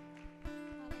 hallelujah.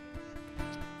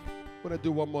 I'm going to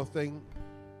do one more thing.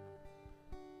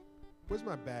 Where's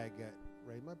my bag at,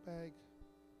 Ray? My bag?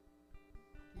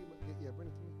 Yeah, bring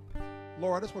it to me.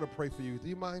 Laura, I just want to pray for you. Do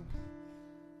you mind?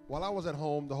 While I was at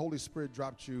home, the Holy Spirit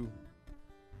dropped you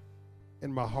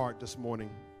in my heart this morning.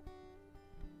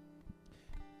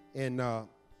 And I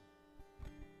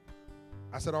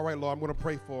said, all right, Lord, I'm going to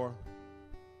pray for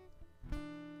her.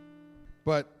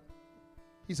 But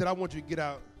he said, I want you to get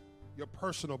out your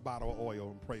personal bottle of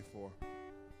oil and pray for her.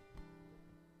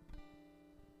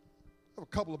 I have a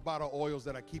couple of bottle of oils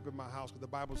that I keep in my house, because the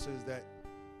Bible says that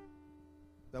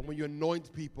when you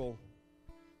anoint people,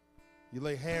 you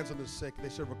lay hands on the sick, they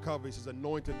shall recover. He says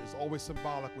anointing is always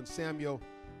symbolic. When Samuel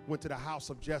went to the house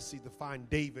of Jesse to find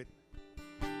David,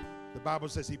 The Bible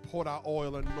says he poured out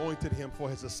oil and anointed him for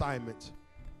his assignment.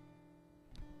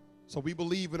 So we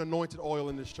believe in anointed oil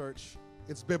in this church.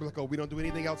 It's biblical. We don't do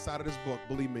anything outside of this book,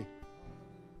 believe me.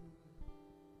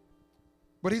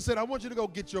 But he said, I want you to go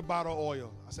get your bottle of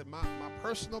oil. I said, my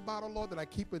personal bottle, Lord, that I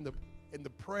keep in the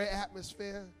prayer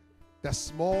atmosphere, that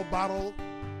small bottle.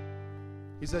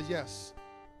 He says, yes.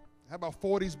 I have about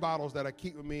 4 of these bottles that I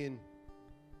keep with me. And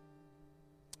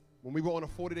when we were on a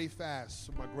 40-day fast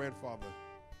with my grandfather,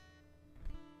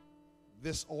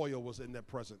 this oil was in their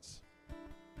presence.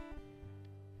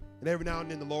 And every now and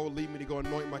then the Lord will lead me to go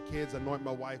anoint my kids, anoint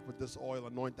my wife with this oil,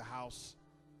 anoint the house,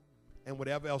 and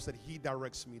whatever else that he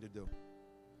directs me to do.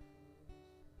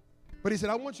 But he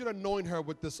said, I want you to anoint her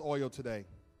with this oil today.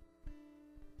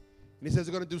 And he says,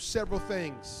 we're going to do several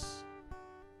things.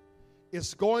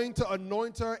 It's going to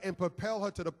anoint her and propel her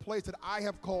to the place that I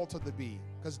have called her to be.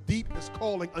 Because deep is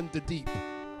calling unto deep.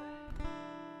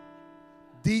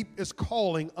 Deep is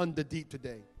calling unto deep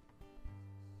today.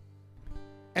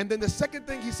 And then the second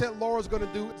thing he said Laura's going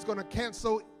to do is going to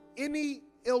cancel any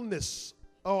illness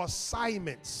or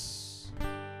assignments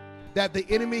that the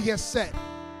enemy has set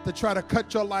to try to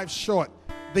cut your life short.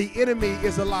 The enemy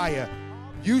is a liar.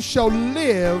 You shall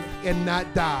live and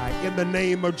not die in the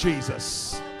name of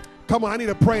Jesus. Come on, I need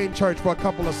to pray in church for a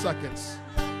couple of seconds.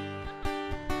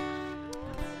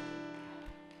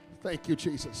 Thank you,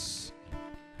 Jesus.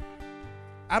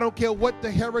 I don't care what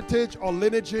the heritage or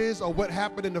lineage is or what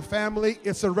happened in the family,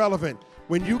 it's irrelevant.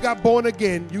 When you got born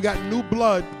again, you got new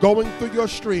blood going through your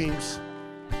streams.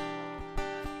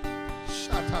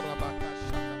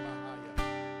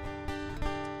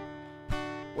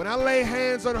 When I lay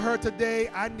hands on her today,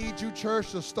 I need you,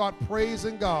 church, to start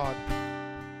praising God.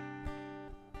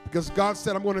 Because God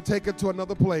said, I'm going to take her to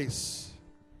another place.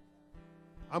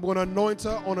 I'm going to anoint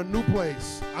her on a new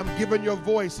place. I'm giving your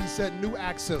voice, he said, new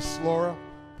access, Laura.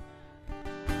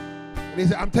 And he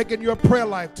said, I'm taking your prayer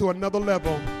life to another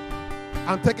level.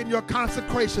 I'm taking your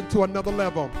consecration to another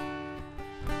level.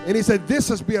 And he said, this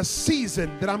has been a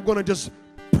season that I'm going to just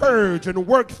purge and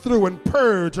work through and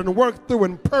purge and work through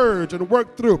and purge and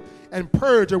work through and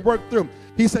purge and work through.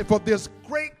 He said, for there's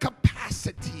great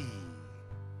capacity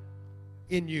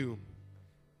in you.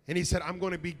 And he said, I'm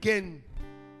going to begin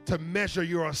to measure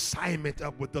your assignment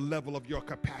up with the level of your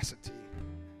capacity.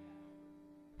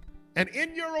 And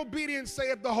in your obedience,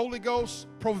 saith the Holy Ghost,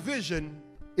 provision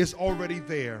is already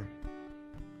there.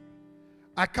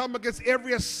 I come against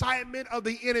every assignment of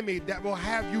the enemy that will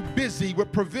have you busy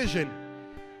with provision.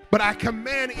 But I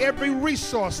command every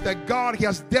resource that God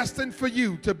has destined for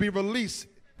you to be released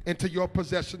into your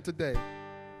possession today.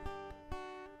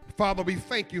 Father, we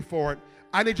thank you for it.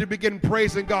 I need you to begin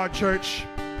praising God, church.